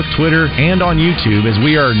Facebook, Twitter, and on YouTube, as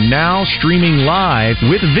we are now streaming live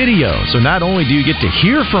with video. So not only do you get to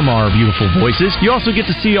hear from our beautiful voices, you also get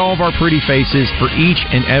to see all of our pretty faces for each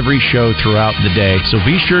and every show throughout the day. So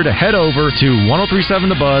be sure to head over to 1037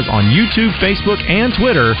 The Buzz on YouTube, Facebook, and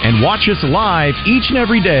Twitter, and watch us live each and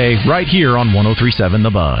every day right here on 1037 The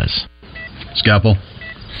Buzz. Scalpel.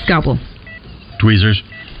 Scalpel. Tweezers.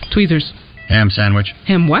 Tweezers. Ham sandwich.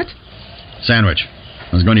 Ham what? Sandwich.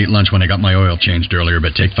 I was going to eat lunch when I got my oil changed earlier,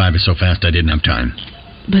 but Take 5 is so fast I didn't have time.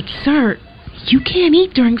 But, sir, you can't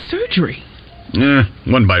eat during surgery.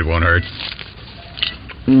 One bite won't hurt.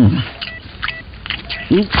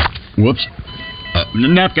 Whoops.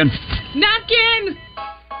 Napkin. Napkin!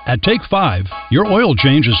 At Take 5, your oil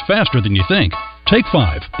change is faster than you think. Take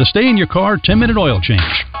 5, the stay-in-your-car 10-minute oil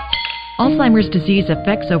change. Alzheimer's disease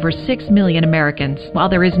affects over 6 million Americans. While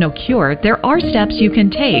there is no cure, there are steps you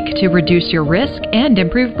can take to reduce your risk and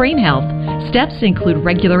improve brain health. Steps include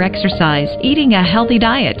regular exercise, eating a healthy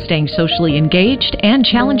diet, staying socially engaged, and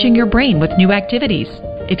challenging your brain with new activities.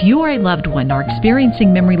 If you or a loved one are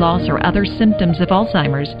experiencing memory loss or other symptoms of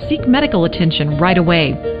Alzheimer's, seek medical attention right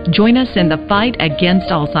away. Join us in the fight against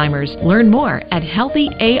Alzheimer's. Learn more at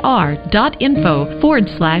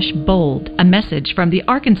healthyar.info/bold. A message from the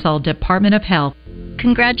Arkansas Department of Health.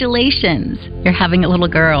 Congratulations, you're having a little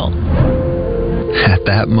girl. At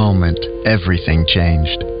that moment, everything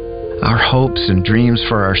changed. Our hopes and dreams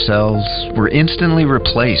for ourselves were instantly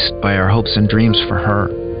replaced by our hopes and dreams for her.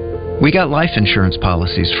 We got life insurance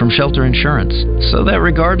policies from Shelter Insurance, so that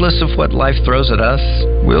regardless of what life throws at us,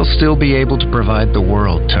 we'll still be able to provide the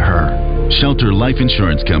world to her. Shelter Life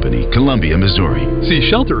Insurance Company, Columbia, Missouri. See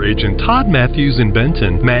Shelter agent Todd Matthews in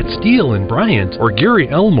Benton, Matt Steele in Bryant, or Gary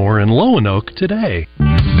Elmore in Lonoke today.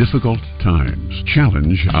 Difficult times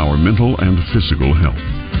challenge our mental and physical health.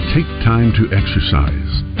 Take time to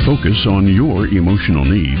exercise. Focus on your emotional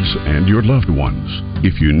needs and your loved ones.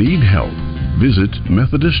 If you need help, visit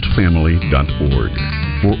MethodistFamily.org.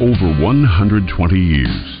 For over 120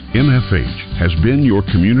 years, MFH has been your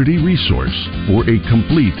community resource for a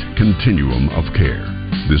complete continuum of care.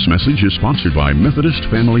 This message is sponsored by Methodist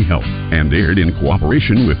Family Health and aired in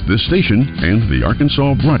cooperation with this station and the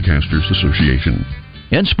Arkansas Broadcasters Association.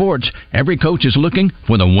 In sports, every coach is looking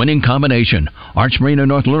for the winning combination. Arch Marine of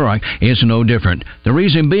North Little Rock is no different. The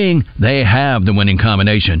reason being, they have the winning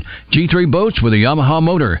combination. G3 boats with a Yamaha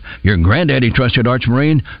motor. Your granddaddy trusted Arch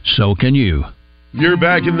Marine, so can you. You're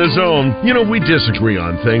back in the zone. You know, we disagree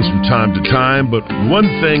on things from time to time, but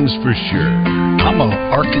one thing's for sure. I'm a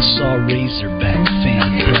Arkansas Razorback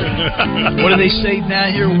fan. What do they say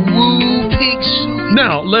down here? Woo, pig soup.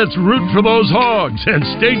 Now, let's root for those Hogs and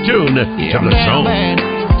stay tuned to the zone.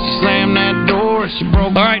 She slammed that door, she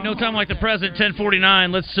broke. All right, no time like the present,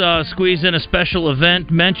 10:49. Let's squeeze in a special event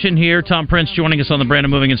mention here. Tom Prince joining us on the Brandon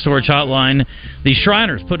Moving and Storage Hotline. The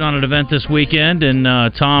Shriners putting on an event this weekend, and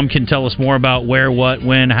Tom can tell us more about where, what,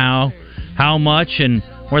 when, how much, and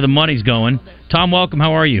where the money's going. Tom, welcome.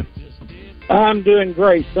 How are you? I'm doing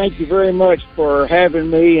great. Thank you very much for having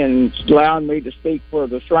me and allowing me to speak for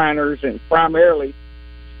the Shriners and primarily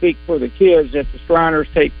speak for the kids that the Shriners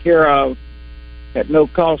take care of at no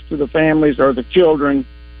cost to the families or the children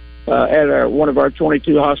at one of our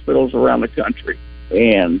 22 hospitals around the country.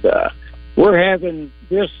 And we're having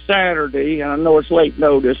this Saturday, and I know it's late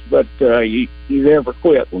notice, but you never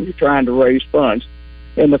quit when you're trying to raise funds.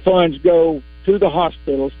 and the funds go to the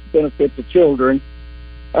hospitals to benefit the children.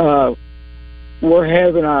 We're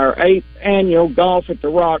having our 8th annual Golf at the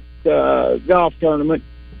Rock golf tournament,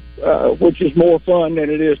 which is more fun than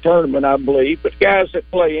it is tournament, I believe. But the guys that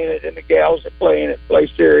play in it and the gals that play in it play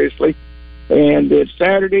seriously. And it's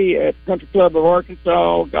Saturday at Country Club of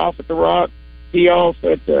Arkansas, Golf at the Rock. Tee off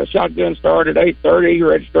at Shotgun Start at 8:30.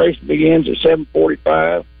 Registration begins at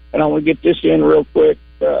 7:45. And I want to get this in real quick.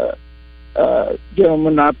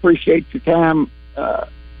 Gentlemen, I appreciate your time.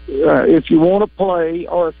 If you want to play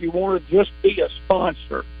or if you want to just be a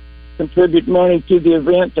sponsor, contribute money to the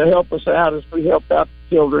event to help us out as we help out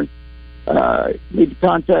the children, you need to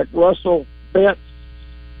contact Russell Betts,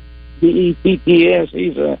 Bepps.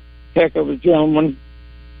 He's a heck of a gentleman,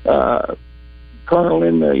 colonel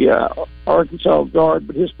in the Arkansas Guard,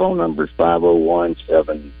 but his phone number is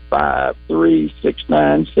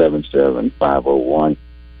 501-753-6977,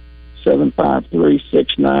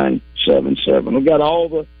 501-753-6977. We've got all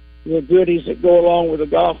the goodies that go along with the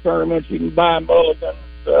golf tournaments. You can buy mulligans,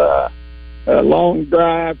 long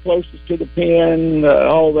drive, closest to the pin,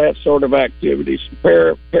 all that sort of activity. Some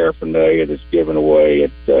paraphernalia that's given away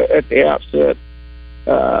at the outset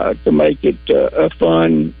to make it a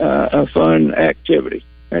fun activity.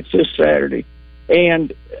 That's this Saturday.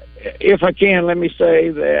 And if I can, let me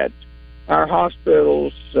say that our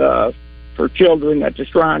hospitals for children that the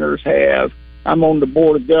Shriners have, I'm on the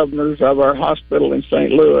board of governors of our hospital in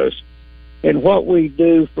St. Louis, and what we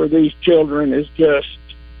do for these children is just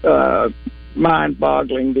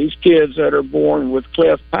mind-boggling. These kids that are born with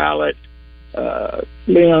cleft palate,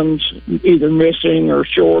 limbs either missing or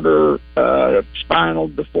shorter, spinal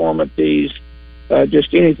deformities,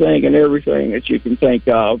 just anything and everything that you can think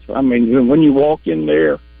of. I mean, when you walk in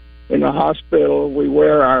there in the hospital, we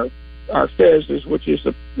wear our fezzes, which is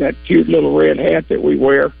that cute little red hat that we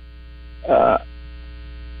wear.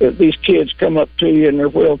 These kids come up to you in their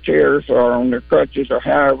wheelchairs or on their crutches or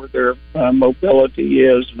however their mobility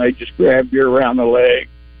is, and they just grab you around the leg.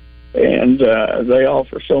 And they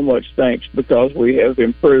offer so much thanks because we have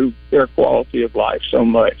improved their quality of life so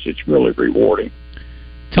much. It's really rewarding.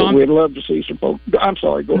 Tom, we'd love to see some folks. I'm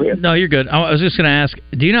sorry, go ahead. No, you're good. I was just going to ask,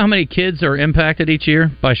 do you know how many kids are impacted each year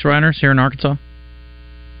by Shriners here in Arkansas?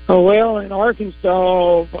 Oh, well, in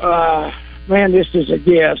Arkansas, man, this is a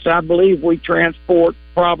guess. I believe we transport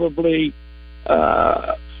probably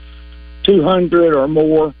 200 or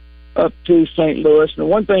more up to St. Louis. And the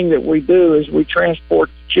one thing that we do is we transport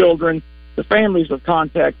the children. The families will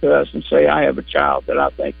contact us and say, I have a child that I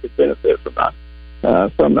think could benefit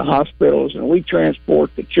from the hospitals. And we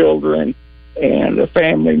transport the children and a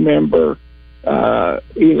family member,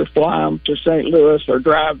 either fly them to St. Louis or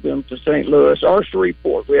drive them to St. Louis or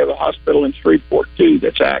Shreveport. We have a hospital in Shreveport, too,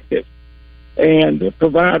 that's active. And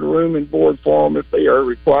provide room and board for them if they are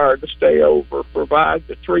required to stay over, provide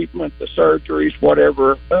the treatment, the surgeries,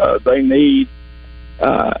 whatever they need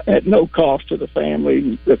at no cost to the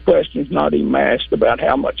family. The question is not even asked about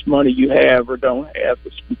how much money you have or don't have.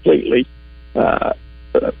 It's completely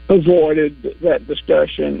avoided that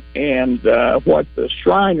discussion. And what the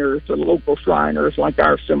Shriners, the local Shriners, like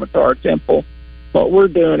our Scimitar Temple, what we're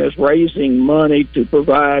doing is raising money to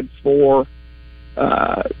provide for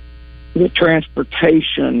the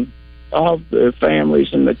transportation of the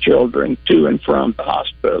families and the children to and from the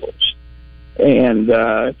hospitals. And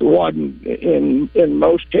if it wasn't, in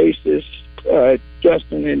most cases,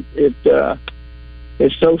 Justin,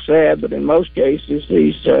 it's so sad, but in most cases,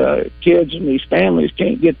 these kids and these families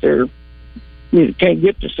can't get to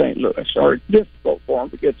St. Louis, or it's difficult for them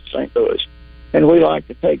to get to St. Louis. And we like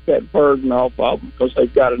to take that burden off of them because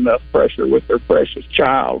they've got enough pressure with their precious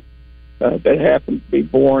child that happens to be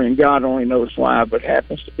born, and God only knows why, but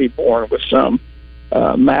happens to be born with some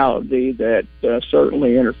malady that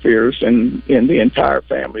certainly interferes in the entire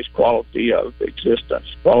family's quality of existence,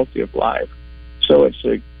 quality of life. So it's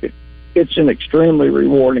an extremely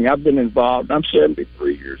rewarding. I've been involved. I'm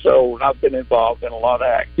 73 years old. I've been involved in a lot of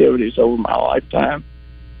activities over my lifetime.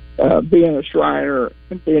 Being a Shriner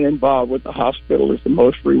and being involved with the hospital is the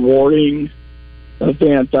most rewarding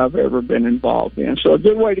event I've ever been involved in. So a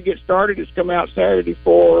good way to get started is come out Saturday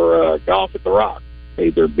for Golf at the Rock.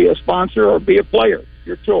 Either be a sponsor or be a player.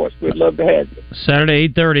 Your choice. We'd love to have you. Saturday,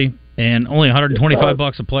 8:30, and only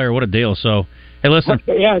 $125 a player. What a deal. So, hey, listen.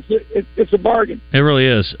 Yeah, it's a bargain. It really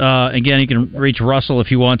is. Again, you can reach Russell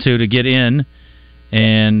if you want to get in.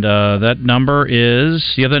 And that number is,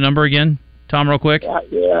 you have that number again, Tom, real quick?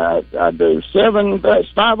 Yeah, I do.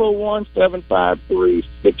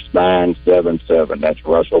 501-753-6977. That's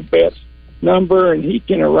Russell Betts' number, and he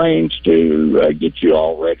can arrange to get you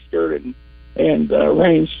all registered and and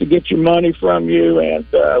arrange to get your money from you. And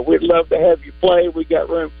we'd love to have you play. We got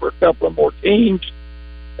room for a couple of more teams.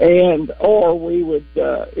 Or we would,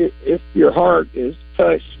 if your heart is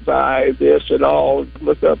touched by this at all,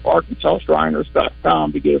 look up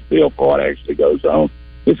ArkansasShriners.com to get a feel for what actually goes on.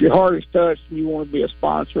 If your heart is touched and you want to be a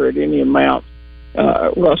sponsor at any amount,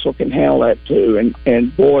 Russell can handle that too.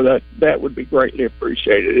 And boy, that would be greatly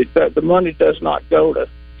appreciated. The money does not go to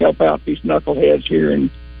help out these knuckleheads here in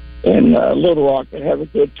Little Rock that have a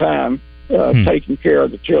good time taking care of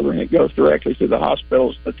the children. It goes directly to the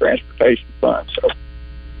hospitals and the transportation fund. So.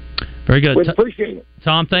 Very good. We appreciate it.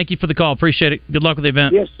 Tom, thank you for the call. Appreciate it. Good luck with the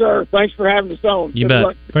event. Yes, sir. Thanks for having us on. You Good bet.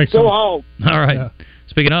 luck. Thanks. Go home. All right.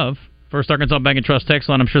 Speaking of, First Arkansas Bank and Trust text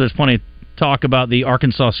line, I'm sure there's plenty of talk about the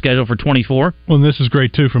Arkansas schedule for 24. Well, and this is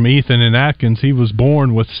great, too, from Ethan in Atkins. He was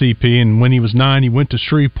born with CP, and when he was 9, he went to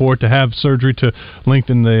Shreveport to have surgery to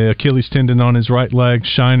lengthen the Achilles tendon on his right leg.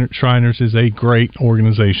 Shriners is a great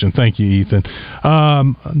organization. Thank you, Ethan.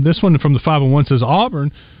 This one from the 501 says,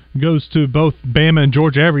 Auburn goes to both Bama and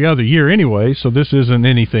Georgia every other year anyway, so this isn't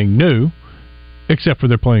anything new, except for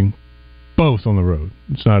they're playing both on the road.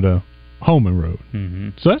 It's not a home and road. Mm-hmm.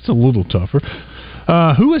 So that's a little tougher.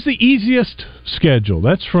 Who is the easiest schedule?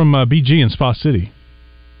 That's from BG in Spa City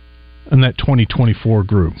in that 2024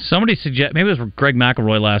 group. Somebody maybe it was Greg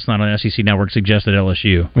McElroy last night on SEC Network suggested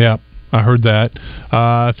LSU. Yeah, I heard that.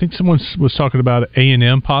 I think someone was talking about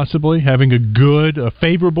A&M possibly having a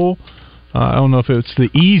favorable. I don't know if it's the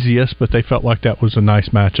easiest, but they felt like that was a nice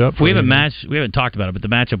matchup. We haven't talked about it, but the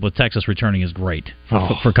matchup with Texas returning is great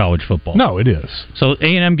for college football. No, it is. So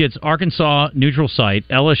A&M gets Arkansas neutral site,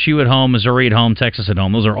 LSU at home, Missouri at home, Texas at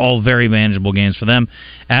home. Those are all very manageable games for them.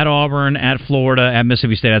 At Auburn, at Florida, at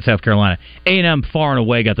Mississippi State, at South Carolina. A&M far and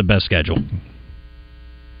away got the best schedule.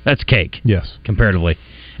 That's cake. Yes, comparatively.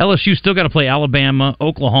 LSU still got to play Alabama,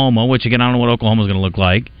 Oklahoma, which again I don't know what Oklahoma's going to look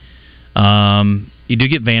like. You do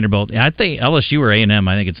get Vanderbilt. I think LSU or A&M,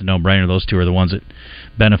 I think it's a no-brainer. Those two are the ones that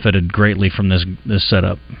benefited greatly from this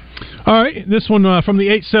setup. All right, this one from the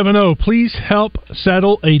 870. Please help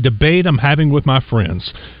settle a debate I'm having with my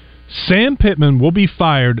friends. Sam Pittman will be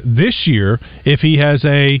fired this year if he has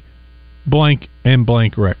a blank and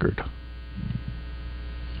blank record.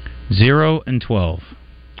 0-12.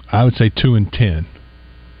 I would say 2-10.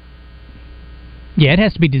 Yeah, it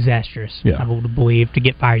has to be disastrous, yeah. I would believe, to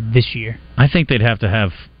get fired this year. I think they'd have to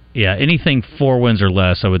have, anything 4 wins or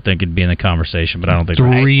less, I would think it'd be in the conversation, but I don't think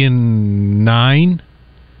 3-9.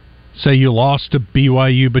 Say you lost to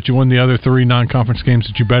BYU, but you won the other 3 non-conference games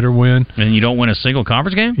that you better win. And you don't win a single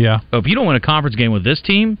conference game? Yeah. Oh, if you don't win a conference game with this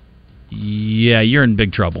team, you're in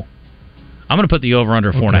big trouble. I'm going to put the over-under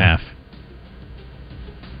at 4.5.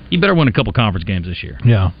 You better win a couple conference games this year.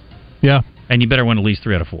 Yeah. Yeah. And you better win at least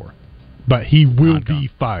 3 out of 4. But he will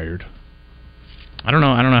be fired. I don't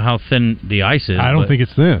know how thin the ice is. I don't think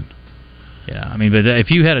it's thin. Yeah, I mean, but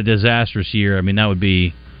if you had a disastrous year, I mean, that'd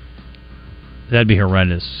be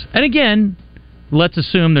horrendous. And again, let's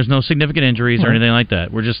assume there's no significant injuries or anything like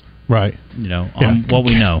that. We're just right, on what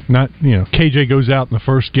we know. Not KJ goes out in the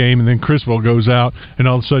first game, and then Criswell goes out, and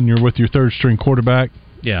all of a sudden you're with your third string quarterback.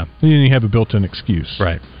 Yeah, then you have a built-in excuse.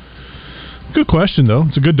 Right. Good question though.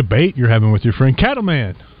 It's a good debate you're having with your friend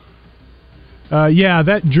Cattleman.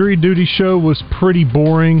 That jury duty show was pretty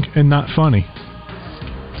boring and not funny.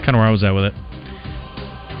 That's kind of where I was at with it.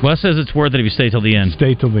 Wes says it's worth it if you stay till the end.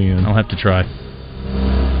 Stay till the end. I'll have to try.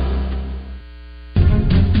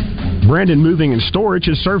 Brandon Moving and Storage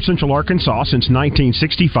has served Central Arkansas since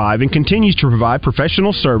 1965 and continues to provide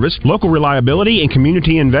professional service, local reliability, and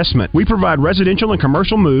community investment. We provide residential and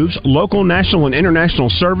commercial moves, local, national, and international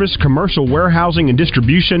service, commercial warehousing and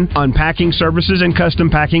distribution, unpacking services, and custom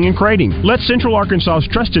packing and crating. Let Central Arkansas's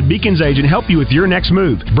trusted Beacons agent help you with your next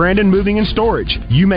move. Brandon Moving and Storage. You may